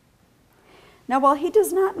 Now, while he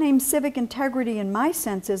does not name civic integrity in my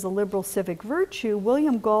sense as a liberal civic virtue,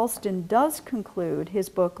 William Galston does conclude his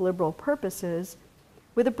book, Liberal Purposes,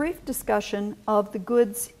 with a brief discussion of the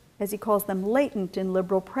goods, as he calls them, latent in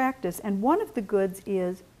liberal practice, and one of the goods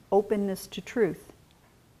is openness to truth.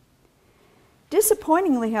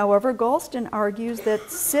 Disappointingly, however, Galston argues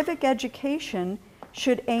that civic education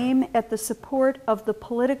should aim at the support of the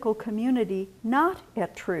political community, not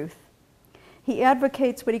at truth. He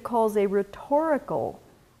advocates what he calls a rhetorical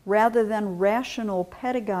rather than rational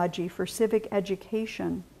pedagogy for civic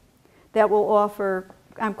education that will offer,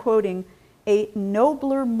 I'm quoting, a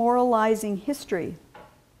nobler moralizing history,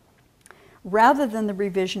 rather than the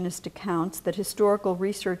revisionist accounts that historical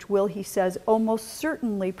research will, he says, almost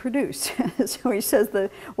certainly produce. So he says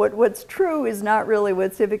that what's true is not really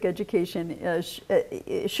what civic education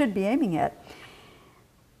should be aiming at.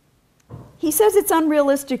 He says it's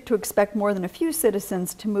unrealistic to expect more than a few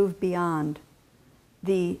citizens to move beyond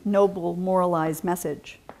the noble moralized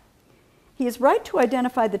message. He is right to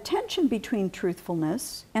identify the tension between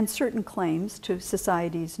truthfulness and certain claims to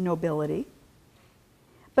society's nobility.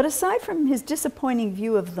 But aside from his disappointing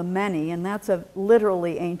view of the many, and that's a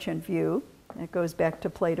literally ancient view, that goes back to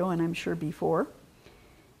Plato and I'm sure before,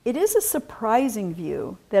 it is a surprising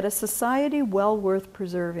view that a society well worth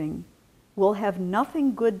preserving will have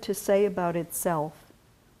nothing good to say about itself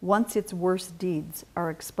once its worst deeds are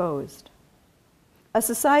exposed. A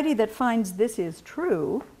society that finds this is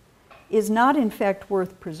true is not in fact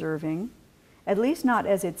worth preserving, at least not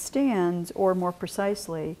as it stands, or more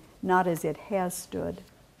precisely, not as it has stood.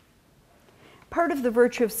 Part of the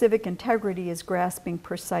virtue of civic integrity is grasping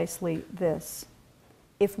precisely this.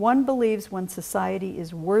 If one believes one society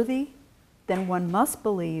is worthy, then one must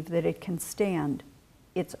believe that it can stand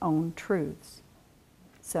its own truths.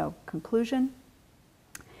 So, conclusion.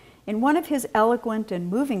 In one of his eloquent and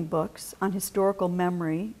moving books on historical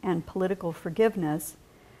memory and political forgiveness,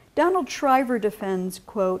 Donald Shriver defends,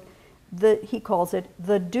 quote, he calls it,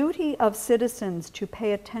 the duty of citizens to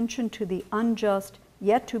pay attention to the unjust,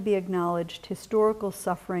 yet to be acknowledged historical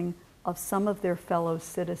suffering of some of their fellow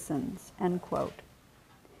citizens, end quote.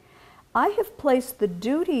 I have placed the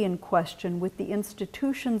duty in question with the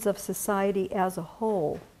institutions of society as a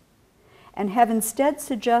whole, and have instead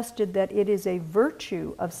suggested that it is a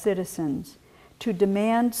virtue of citizens to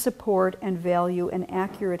demand, support, and value an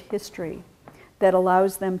accurate history that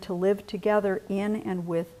allows them to live together in and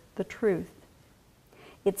with the truth.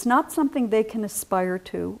 It's not something they can aspire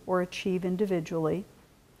to or achieve individually.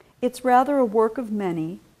 It's rather a work of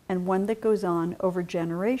many and one that goes on over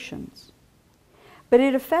generations. But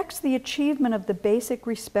it affects the achievement of the basic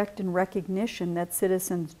respect and recognition that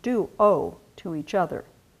citizens do owe to each other.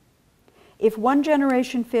 If one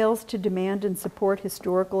generation fails to demand and support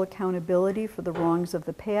historical accountability for the wrongs of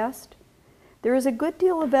the past, there is a good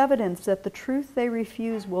deal of evidence that the truth they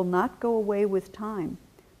refuse will not go away with time,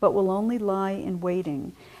 but will only lie in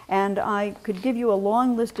waiting. And I could give you a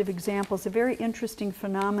long list of examples, a very interesting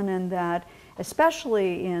phenomenon that,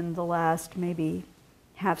 especially in the last maybe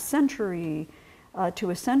half century to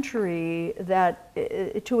a century, that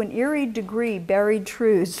to an eerie degree, buried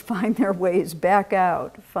truths find their ways back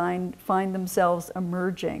out, find themselves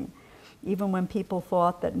emerging, even when people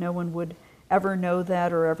thought that no one would ever know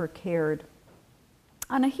that or ever cared.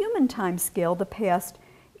 On a human time scale, the past,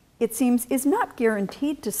 it seems, is not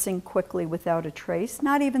guaranteed to sink quickly without a trace,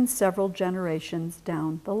 not even several generations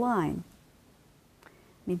down the line. I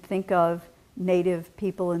mean, think of native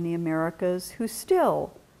people in the Americas who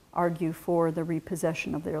still argue for the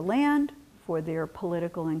repossession of their land, for their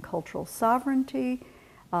political and cultural sovereignty,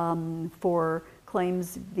 for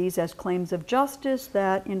claims, these as claims of justice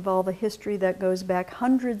that involve a history that goes back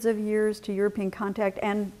hundreds of years to European contact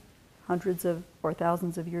and hundreds of or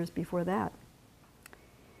thousands of years before that.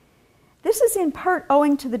 This is in part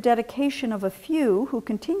owing to the dedication of a few who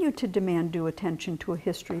continue to demand due attention to a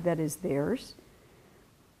history that is theirs,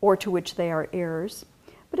 or to which they are heirs,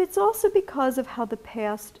 but it's also because of how the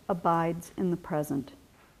past abides in the present.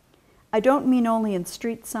 I don't mean only in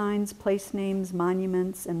street signs, place names,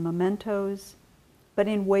 monuments, and mementos, but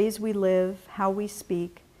in ways we live, how we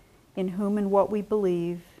speak, in whom and what we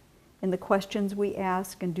believe, in the questions we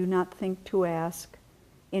ask and do not think to ask,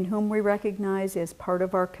 in whom we recognize as part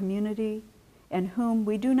of our community, and whom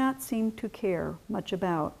we do not seem to care much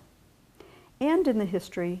about, and in the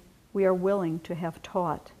history we are willing to have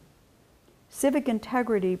taught. Civic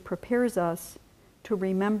integrity prepares us to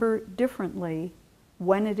remember differently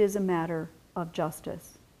when it is a matter of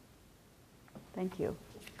justice. Thank you.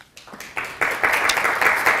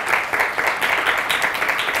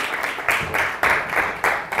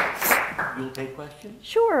 You'll take questions?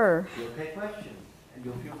 Sure. You'll take questions. And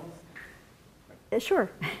you'll feel Sure.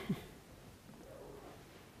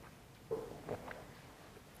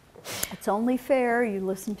 It's only fair you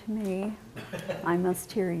listen to me. I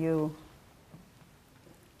must hear you.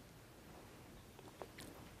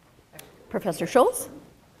 Professor Schultz?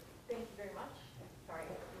 Thank you very much. Sorry,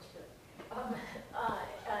 I missed it.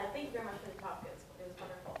 Thank you very much for the talk. It was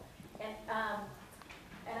wonderful. And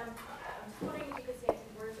I'm just wondering if you could say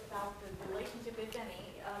some words about the relationship, if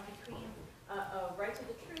any, between a right to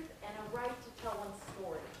the truth and a right to tell one's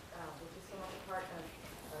story, which is so much a part of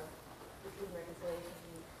between reconciliation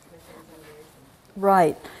and commission and generation.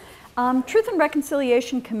 Right. Truth and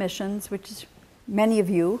Reconciliation Commissions, which many of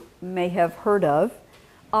you may have heard of,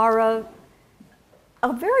 are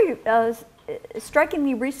a very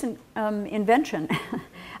strikingly recent invention.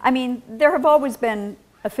 I mean, there have always been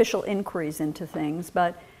official inquiries into things,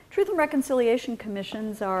 but Truth and Reconciliation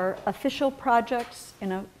Commissions are official projects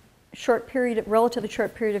in a relatively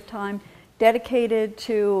short period of time, dedicated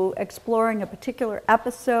to exploring a particular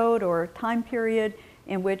episode or time period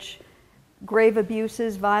in which grave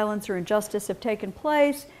abuses, violence, or injustice have taken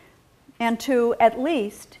place, and to at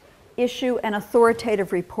least issue an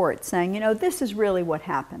authoritative report saying, you know, this is really what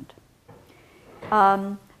happened.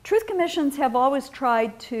 Truth commissions have always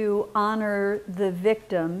tried to honor the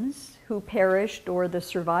victims who perished, or the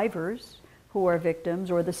survivors who are victims,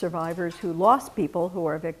 or the survivors who lost people who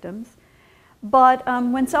are victims. But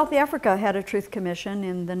when South Africa had a Truth Commission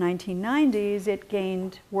in the 1990s, it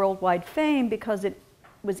gained worldwide fame because it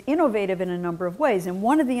was innovative in a number of ways. And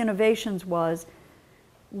one of the innovations was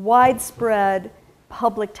widespread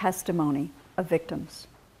public testimony of victims.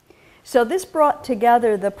 So this brought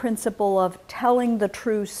together the principle of telling the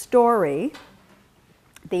true story,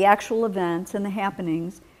 the actual events and the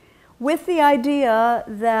happenings, with the idea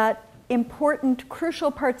that important,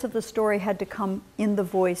 crucial parts of the story had to come in the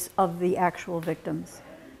voice of the actual victims,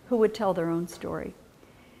 who would tell their own story.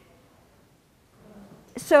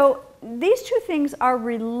 So these two things are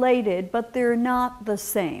related, but they're not the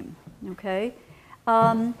same, okay?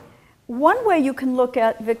 One way you can look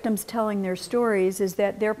at victims telling their stories is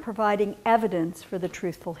that they're providing evidence for the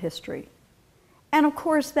truthful history. And of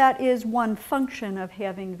course, that is one function of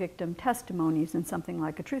having victim testimonies in something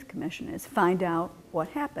like a Truth Commission, is find out what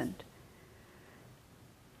happened.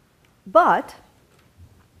 But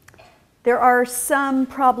there are some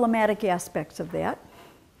problematic aspects of that.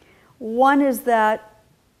 One is that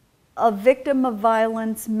a victim of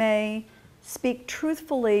violence may speak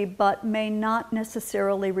truthfully, but may not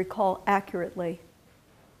necessarily recall accurately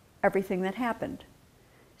everything that happened.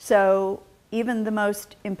 So even the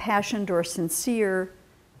most impassioned or sincere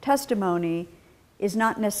testimony is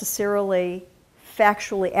not necessarily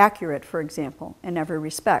factually accurate, for example, in every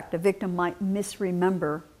respect. A victim might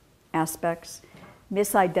misremember aspects,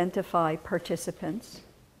 misidentify participants.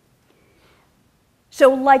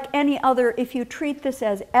 So like any other, if you treat this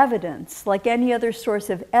as evidence, like any other source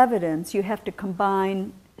of evidence, you have to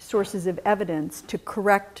combine sources of evidence to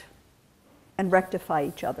correct and rectify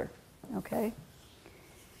each other, okay?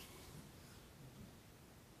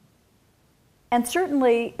 And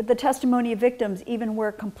certainly the testimony of victims, even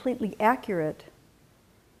where completely accurate,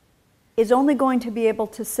 is only going to be able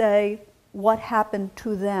to say what happened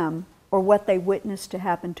to them or what they witnessed to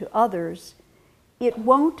happen to others. It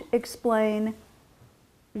won't explain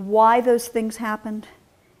why those things happened.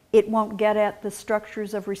 It won't get at the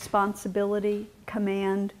structures of responsibility,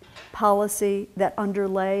 command, policy that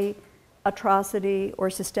underlay atrocity or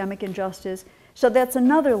systemic injustice. So that's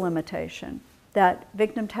another limitation, that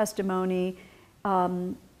victim testimony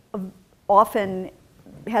often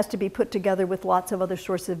has to be put together with lots of other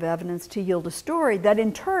sources of evidence to yield a story that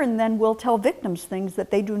in turn then will tell victims things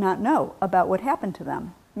that they do not know about what happened to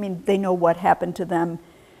them. I mean, they know what happened to them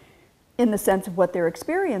in the sense of what their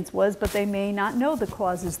experience was, but they may not know the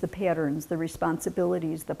causes, the patterns, the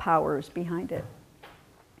responsibilities, the powers behind it.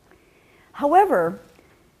 However,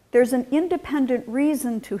 there's an independent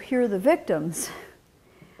reason to hear the victims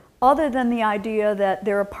other than the idea that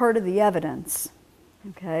they're a part of the evidence,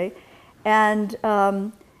 okay? And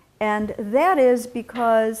that is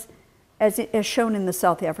because, as shown in the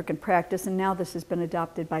South African practice, and now this has been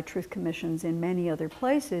adopted by Truth Commissions in many other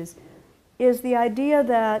places, is the idea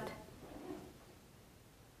that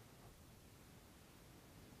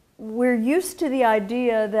we're used to the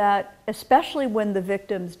idea that, especially when the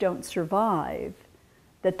victims don't survive,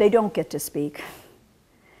 that they don't get to speak.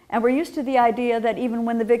 And we're used to the idea that even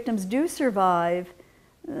when the victims do survive,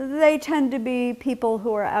 they tend to be people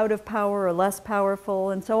who are out of power or less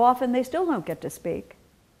powerful, and so often they still don't get to speak.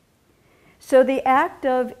 So the act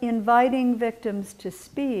of inviting victims to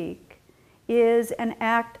speak is an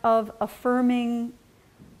act of affirming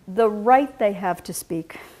the right they have to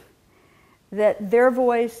speak, that their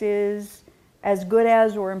voice is as good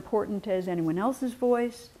as or important as anyone else's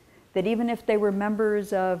voice, that even if they were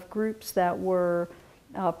members of groups that were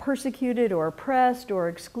persecuted or oppressed or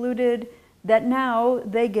excluded, that now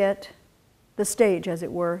they get the stage, as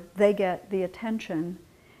it were, they get the attention.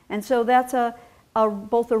 And so that's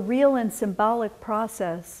both a real and symbolic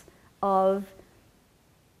process of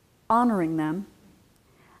honoring them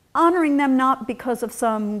not because of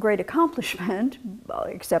some great accomplishment,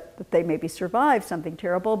 except that they maybe survived something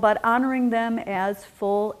terrible, but honoring them as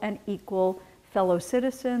full and equal fellow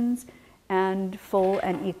citizens and full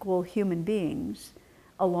and equal human beings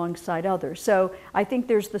alongside others. So I think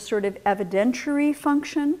there's the sort of evidentiary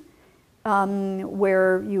function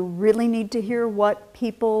where you really need to hear what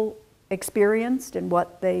people experienced and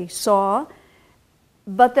what they saw.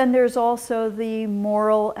 But then there's also the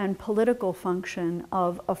moral and political function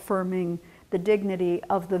of affirming the dignity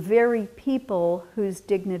of the very people whose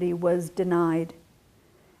dignity was denied,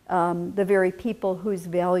 the very people whose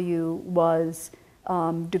value was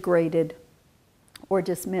degraded or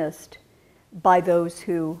dismissed by those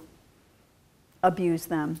who abused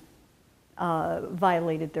them,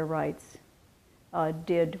 violated their rights,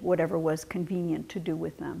 did whatever was convenient to do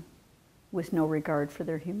with them, with no regard for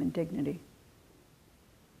their human dignity.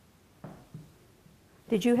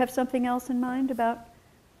 Did you have something else in mind about?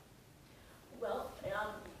 Well,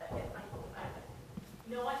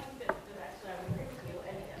 no, I think that actually I would agree with you,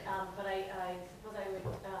 and, but I suppose I would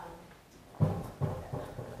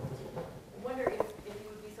wonder if you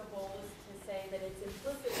would be so bold as to say that it's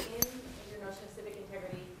implicit in your notion of civic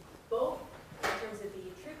integrity, both in terms of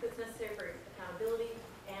the truth that's necessary for accountability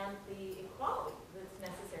and the equality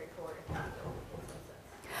that's necessary for accountability in some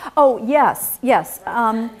sense. Oh, yes, yes.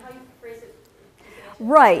 And how you phrase it.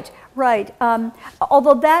 Right, right.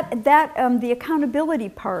 Although the accountability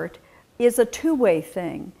part is a two-way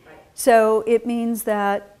thing. Right. So it means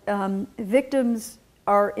that victims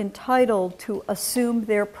are entitled to assume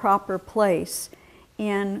their proper place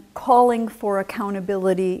in calling for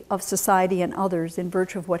accountability of society and others in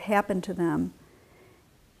virtue of what happened to them.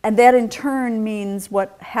 And that in turn means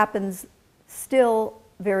what happens still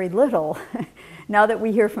very little, now that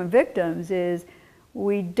we hear from victims, is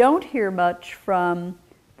we don't hear much from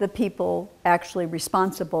the people actually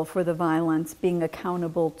responsible for the violence being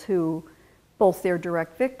accountable to both their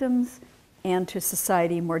direct victims and to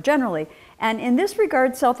society more generally. And in this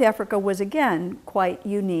regard, South Africa was again quite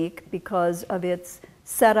unique because of its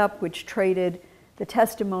setup, which traded the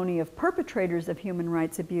testimony of perpetrators of human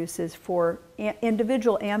rights abuses for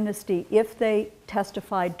individual amnesty if they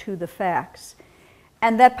testified to the facts.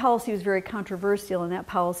 And that policy was very controversial, and that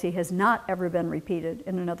policy has not ever been repeated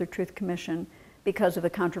in another Truth Commission because of the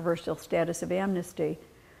controversial status of amnesty.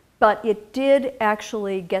 But it did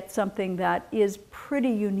actually get something that is pretty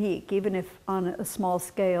unique, even if on a small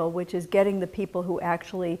scale, which is getting the people who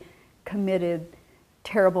actually committed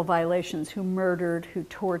terrible violations, who murdered, who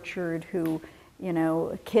tortured, who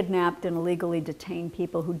kidnapped and illegally detained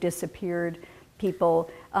people, who disappeared people,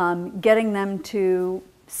 getting them to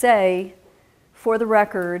say, for the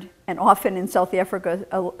record, and often in South Africa,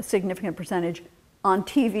 a significant percentage, on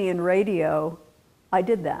TV and radio, I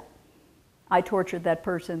did that. I tortured that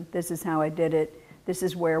person. This is how I did it. This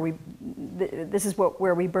is where we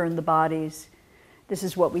burned the bodies. This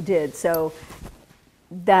is what we did. So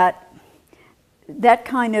that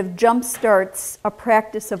kind of jumpstarts a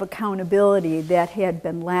practice of accountability that had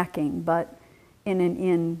been lacking, but in an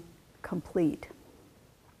incomplete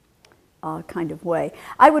kind of way.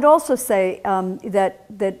 I would also say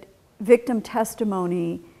that victim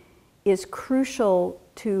testimony is crucial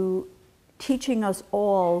to teaching us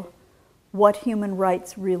all what human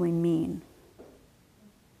rights really mean,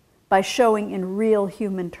 by showing in real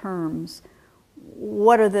human terms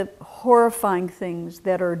what are the horrifying things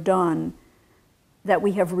that are done that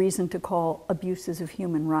we have reason to call abuses of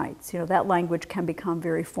human rights. That language can become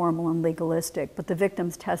very formal and legalistic, but the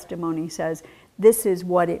victim's testimony says, this is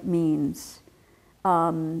what it means.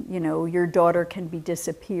 Your daughter can be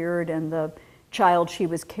disappeared and the child she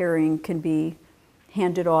was carrying can be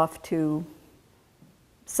handed off to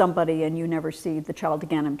somebody and you never see the child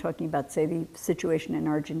again. I'm talking about, say, the situation in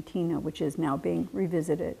Argentina, which is now being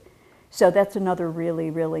revisited. So that's another really,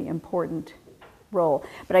 really important role.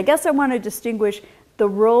 But I guess I want to distinguish the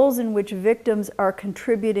roles in which victims are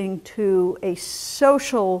contributing to a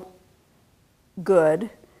social good,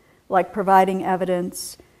 like providing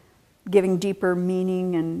evidence, giving deeper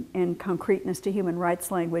meaning and concreteness to human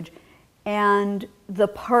rights language, and the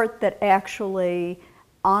part that actually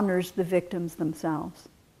honors the victims themselves,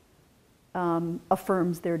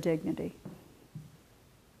 affirms their dignity,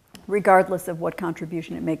 regardless of what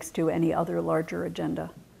contribution it makes to any other larger agenda.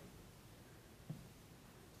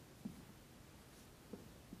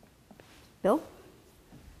 Bill?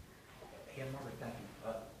 Yeah, Margaret, thank you.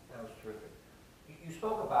 That was terrific. You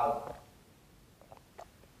spoke about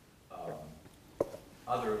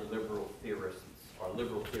other liberal theorists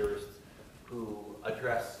who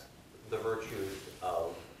address the virtues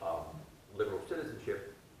of liberal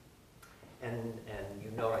citizenship, and you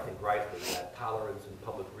note, I think rightly, that tolerance and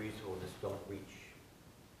public reasonableness don't reach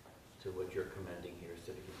to what you're commending here,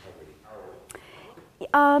 civic integrity.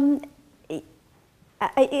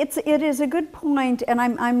 It is a good point, and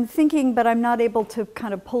I'm thinking, but I'm not able to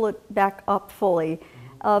kind of pull it back up fully,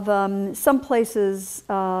 of some places,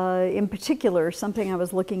 in particular, something I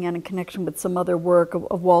was looking at in connection with some other work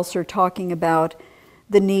of Walser talking about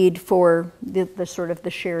the need for the sort of the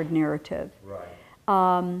shared narrative.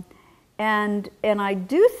 Right. And I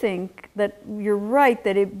do think that you're right,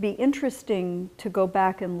 that it'd be interesting to go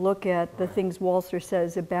back and look at the things Walser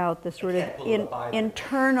says about the sort of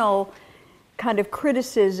internal kind of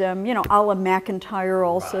criticism, you know, a la McIntyre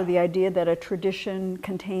also, Right. the idea that a tradition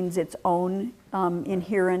contains its own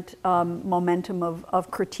inherent momentum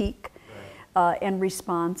of critique and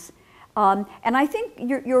response. And I think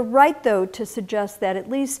you're right, though, to suggest that at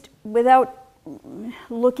least without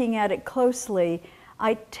looking at it closely,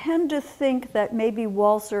 I tend to think that maybe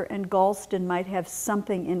Walser and Galston might have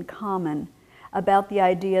something in common about the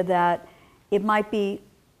idea that it might be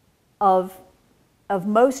of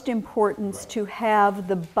most importance to have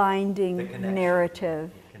the binding narrative.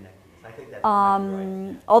 I think that's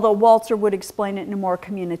right. Although Walser would explain it in a more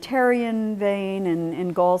communitarian vein,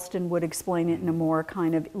 and Galston would explain it in a more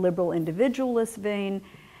kind of liberal individualist vein.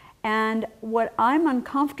 And what I'm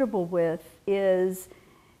uncomfortable with is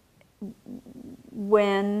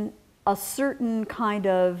when a certain kind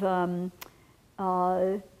of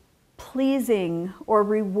pleasing or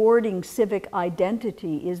rewarding civic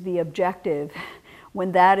identity is the objective,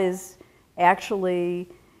 when that is actually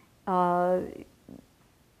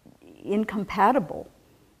incompatible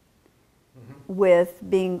with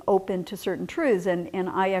being open to certain truths. And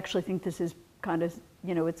I actually think this is kind of,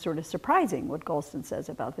 you know, it's sort of surprising what Galston says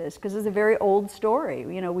about this, because it's a very old story.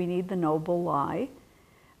 You know, we need the noble lie.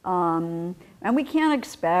 And we can't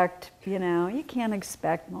expect, you know, you can't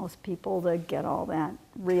expect most people to get all that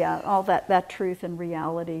that truth and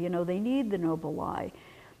reality. You know, they need the noble lie,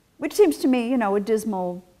 which seems to me, you know, a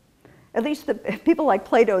dismal. At least the people like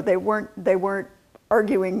Plato, they weren't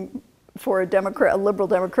arguing for a liberal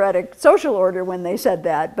democratic social order when they said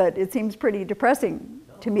that. But it seems pretty depressing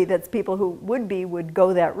to me that people who would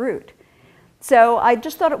go that route. So I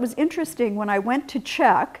just thought it was interesting when I went to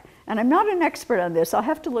check. And I'm not an expert on this, I'll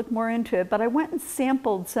have to look more into it, but I went and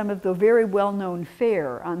sampled some of the very well-known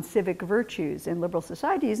fare on civic virtues in liberal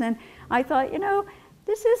societies, and I thought, you know,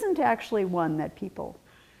 this isn't actually one that people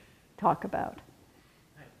talk about.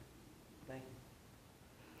 Thank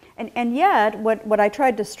you. And yet, what I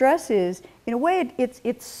tried to stress is, in a way,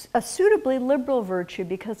 it's a suitably liberal virtue,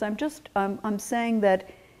 because I'm saying that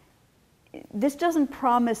this doesn't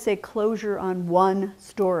promise a closure on one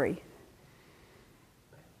story.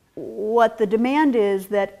 What the demand is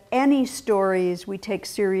that any stories we take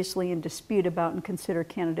seriously and dispute about and consider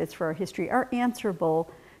candidates for our history are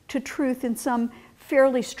answerable to truth in some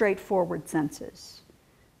fairly straightforward senses,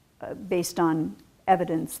 based on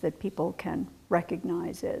evidence that people can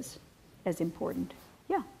recognize as important.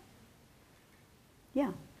 Yeah.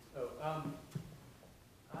 Yeah. So,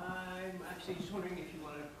 I'm actually just wondering if you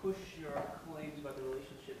want to push your claims about the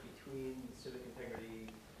relationship between civic integrity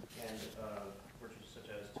and virtues such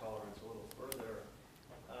as tolerance a little further.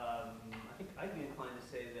 I think I'd be inclined to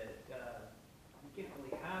say that you can't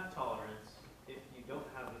really have tolerance if you don't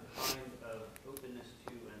have the kind of openness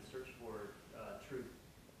to and search for truth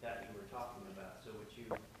that you were talking about. So what you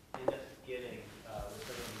end up getting with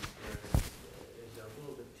some of these theories is a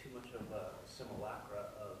little bit too much of a simulacra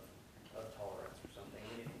of tolerance or something. I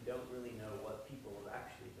mean, if you don't really know what people have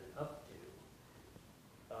actually been up to,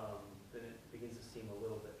 then it begins to seem a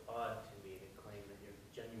little bit odd to me to claim that you're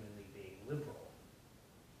genuinely being liberal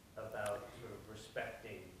about sort of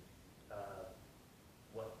respecting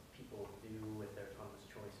what people do with their autonomous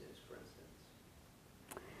choices, for instance.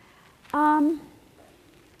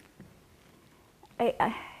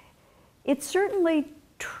 It's certainly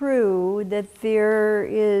true that there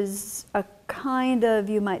is a kind of,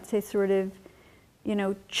 you might say, sort of, you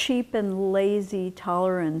know, cheap and lazy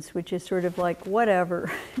tolerance, which is sort of like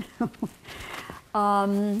whatever.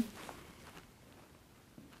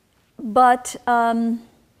 But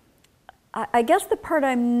I guess the part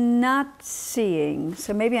I'm not seeing,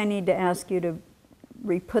 so maybe I need to ask you to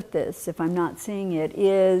re-put this if I'm not seeing it,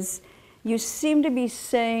 is you seem to be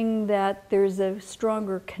saying that there's a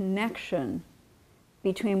stronger connection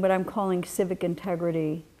between what I'm calling civic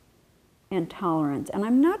integrity and tolerance. And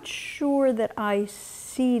I'm not sure that I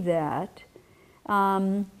see that.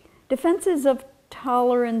 Defenses of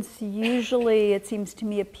tolerance usually, it seems to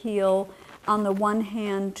me, appeal on the one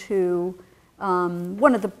hand to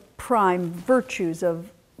one of the prime virtues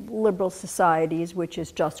of liberal societies, which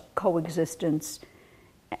is just coexistence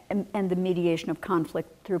and the mediation of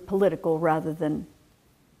conflict through political rather than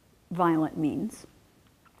violent means.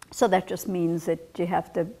 So that just means that you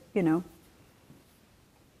have to, you know,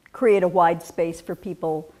 create a wide space for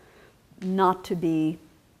people not to be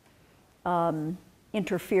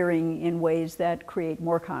interfering in ways that create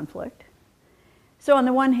more conflict. So on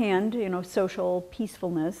the one hand, you know, social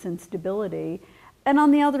peacefulness and stability, and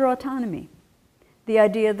on the other, autonomy. The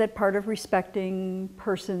idea that part of respecting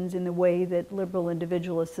persons in the way that liberal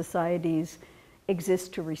individualist societies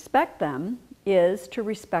exist to respect them is to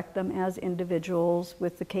respect them as individuals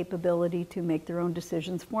with the capability to make their own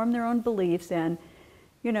decisions, form their own beliefs, and,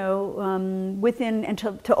 you know, and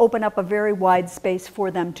to open up a very wide space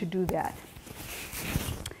for them to do that.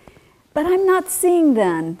 But I'm not seeing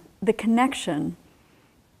then the connection.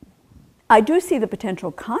 I do see the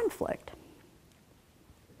potential conflict,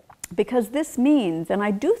 because this means, and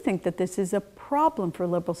I do think that this is a problem for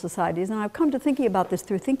liberal societies, and I've come to thinking about this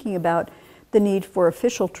through thinking about the need for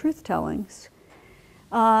official truth-tellings,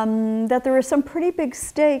 that there are some pretty big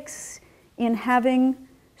stakes in having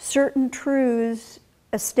certain truths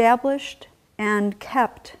established and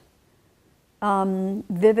kept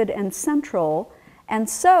vivid and central, and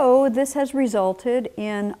so this has resulted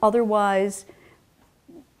in otherwise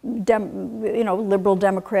liberal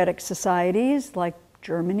democratic societies like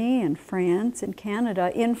Germany and France and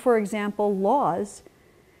Canada in, for example, laws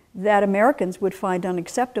that Americans would find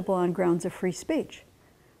unacceptable on grounds of free speech.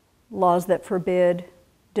 Laws that forbid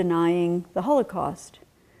denying the Holocaust.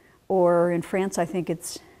 Or in France, I think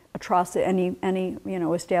it's any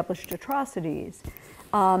established atrocities.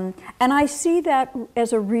 And I see that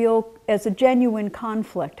as a genuine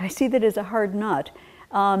conflict. I see that as a hard nut.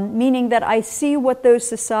 Meaning that I see what those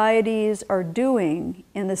societies are doing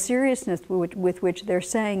in the seriousness with which they're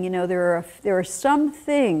saying, you know, there are some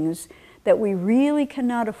things that we really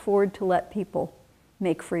cannot afford to let people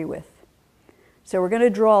make free with. So we're going to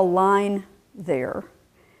draw a line there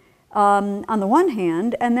on the one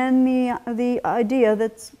hand, and then the idea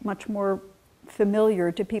that's much more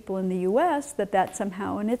familiar to people in the US, that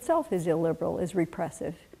somehow in itself is illiberal, is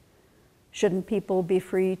repressive. Shouldn't people be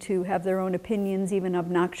free to have their own opinions, even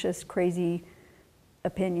obnoxious, crazy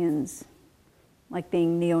opinions, like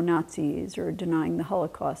being neo-Nazis or denying the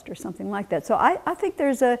Holocaust or something like that? So I think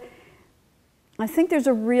there's a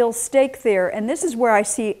real stake there, and this is where I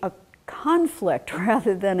see a conflict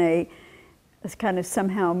rather than a kind of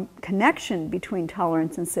somehow connection between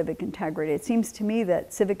tolerance and civic integrity. It seems to me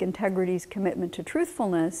that civic integrity's commitment to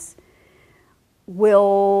truthfulness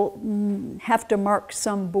will have to mark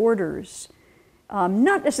some borders,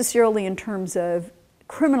 not necessarily in terms of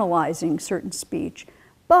criminalizing certain speech,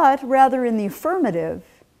 but rather in the affirmative.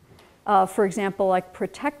 For example, like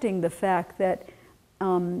protecting the fact that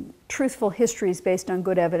truthful histories based on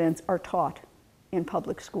good evidence are taught in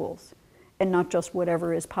public schools, and not just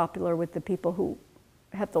whatever is popular with the people who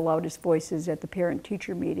have the loudest voices at the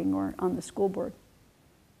parent-teacher meeting or on the school board.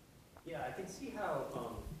 Yeah, I can see how,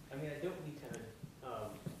 I mean, I don't need to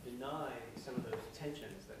deny some of those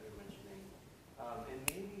tensions that you're mentioning. And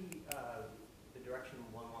maybe the direction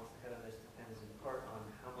one wants to head on this depends in part on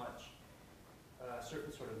how much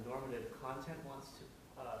certain sort of normative content wants to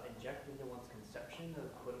inject into one's conception of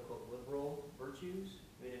quote-unquote liberal virtues.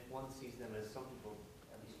 I mean, if one sees them as some people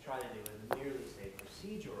at least try to do and merely say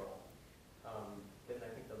procedural, then I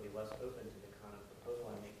think they'll be less open to the kind of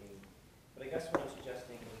proposal I'm making. But I guess what I'm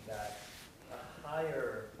suggesting is that a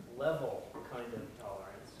higher level kind of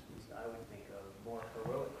tolerance, at least I would think of more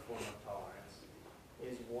heroic form of tolerance,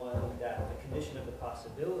 is one that the condition of the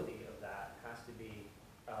possibility of that has to be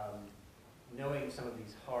knowing some of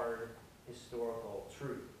these hard historical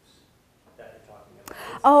truths that you're talking about.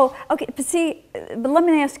 Oh, okay. But see, but let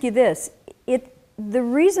me ask you this: the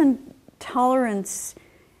reason tolerance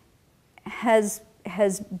has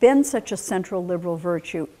been such a central liberal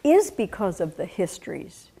virtue is because of the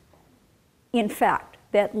histories, in fact,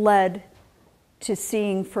 that led to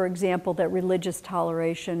seeing, for example, that religious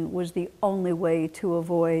toleration was the only way to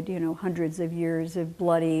avoid, you know, hundreds of years of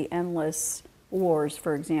bloody, endless wars,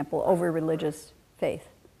 for example, over religious faith.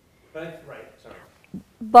 Right, sorry.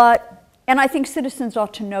 But, and I think citizens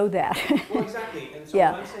ought to know that. Well, exactly. And so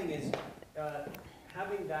Yeah. what I'm saying is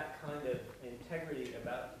having that kind of integrity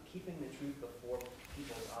about keeping the truth before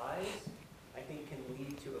people's eyes, I think can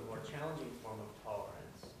lead to a more challenging form of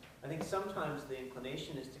tolerance. I think sometimes the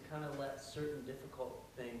inclination is to kind of let certain difficult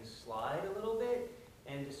things slide a little bit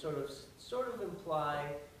and to sort of imply,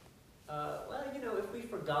 well, you know, if we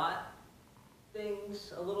forgot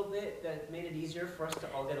things a little bit that made it easier for us to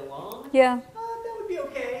all get along, Yeah. that would be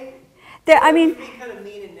okay. I mean, It would be kind of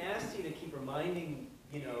mean and nasty to keep reminding,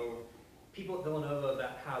 you know, people at Villanova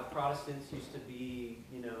about how Protestants used to be,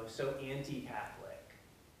 you know, so anti-Catholic.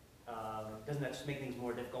 Doesn't that just make things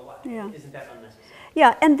more difficult? Why? Yeah. Isn't that unnecessary?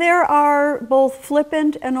 Yeah, and there are both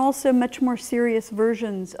flippant and also much more serious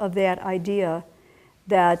versions of that idea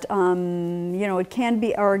that, you know, it can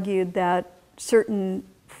be argued that certain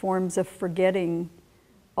forms of forgetting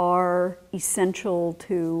are essential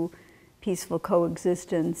to peaceful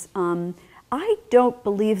coexistence. I don't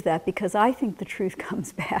believe that because I think the truth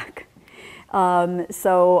comes back.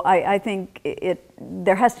 So I think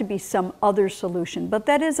there has to be some other solution, but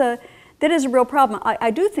that is a real problem.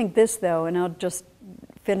 I do think this, though, and I'll just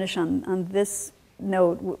finish on this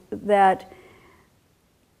note, that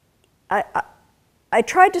I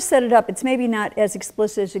tried to set it up, it's maybe not as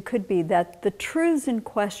explicit as it could be, that the truths in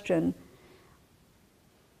question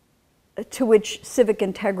to which civic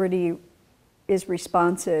integrity is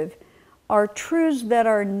responsive are truths that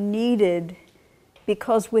are needed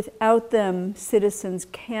because without them, citizens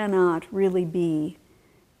cannot really be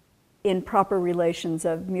in proper relations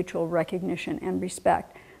of mutual recognition and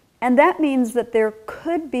respect. And that means that there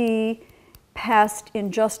could be past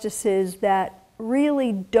injustices that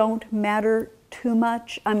really don't matter too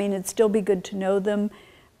much. I mean, it'd still be good to know them,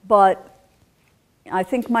 but I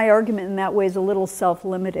think my argument in that way is a little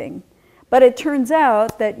self-limiting. But it turns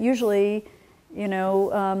out that usually, you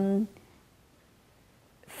know,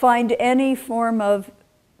 find any form of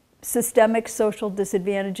systemic social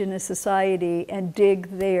disadvantage in a society and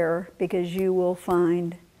dig there, because you will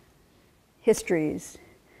find histories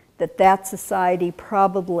that society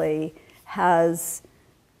probably has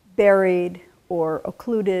buried or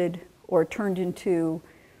occluded or turned into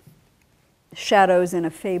shadows in a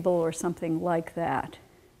fable or something like that.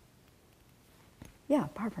 Yeah,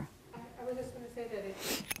 Barbara. I was just going to say that it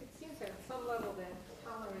seems at some level that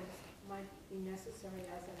tolerance might be necessary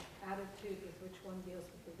as an attitude with which one deals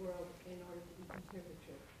with the world in order to be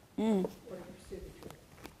conservative or to pursue the truth.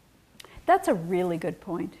 That's a really good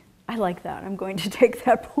point. I like that. I'm going to take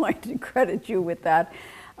that point and credit you with that.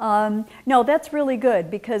 No, that's really good,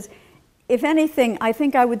 because if anything, I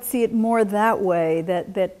think I would see it more that way,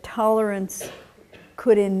 that tolerance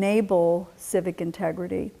could enable civic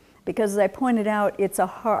integrity. Because as I pointed out, it's a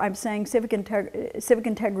hard, I'm saying civic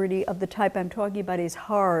integrity of the type I'm talking about is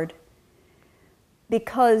hard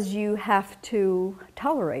because you have to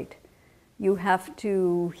tolerate. You have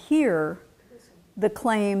to hear the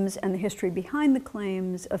claims and the history behind the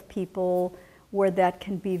claims of people where that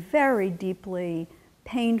can be very deeply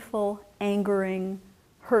painful, angering,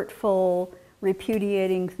 hurtful,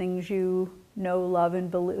 repudiating things you know, love,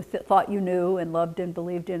 and thought you knew and loved and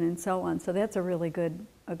believed in, and so on. So that's a really good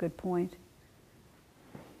point.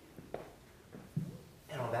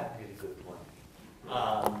 And on that really good point,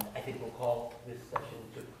 I think we'll call this session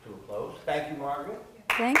to a close. Thank you, Margaret.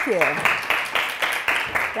 Thank you.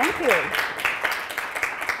 Thank you.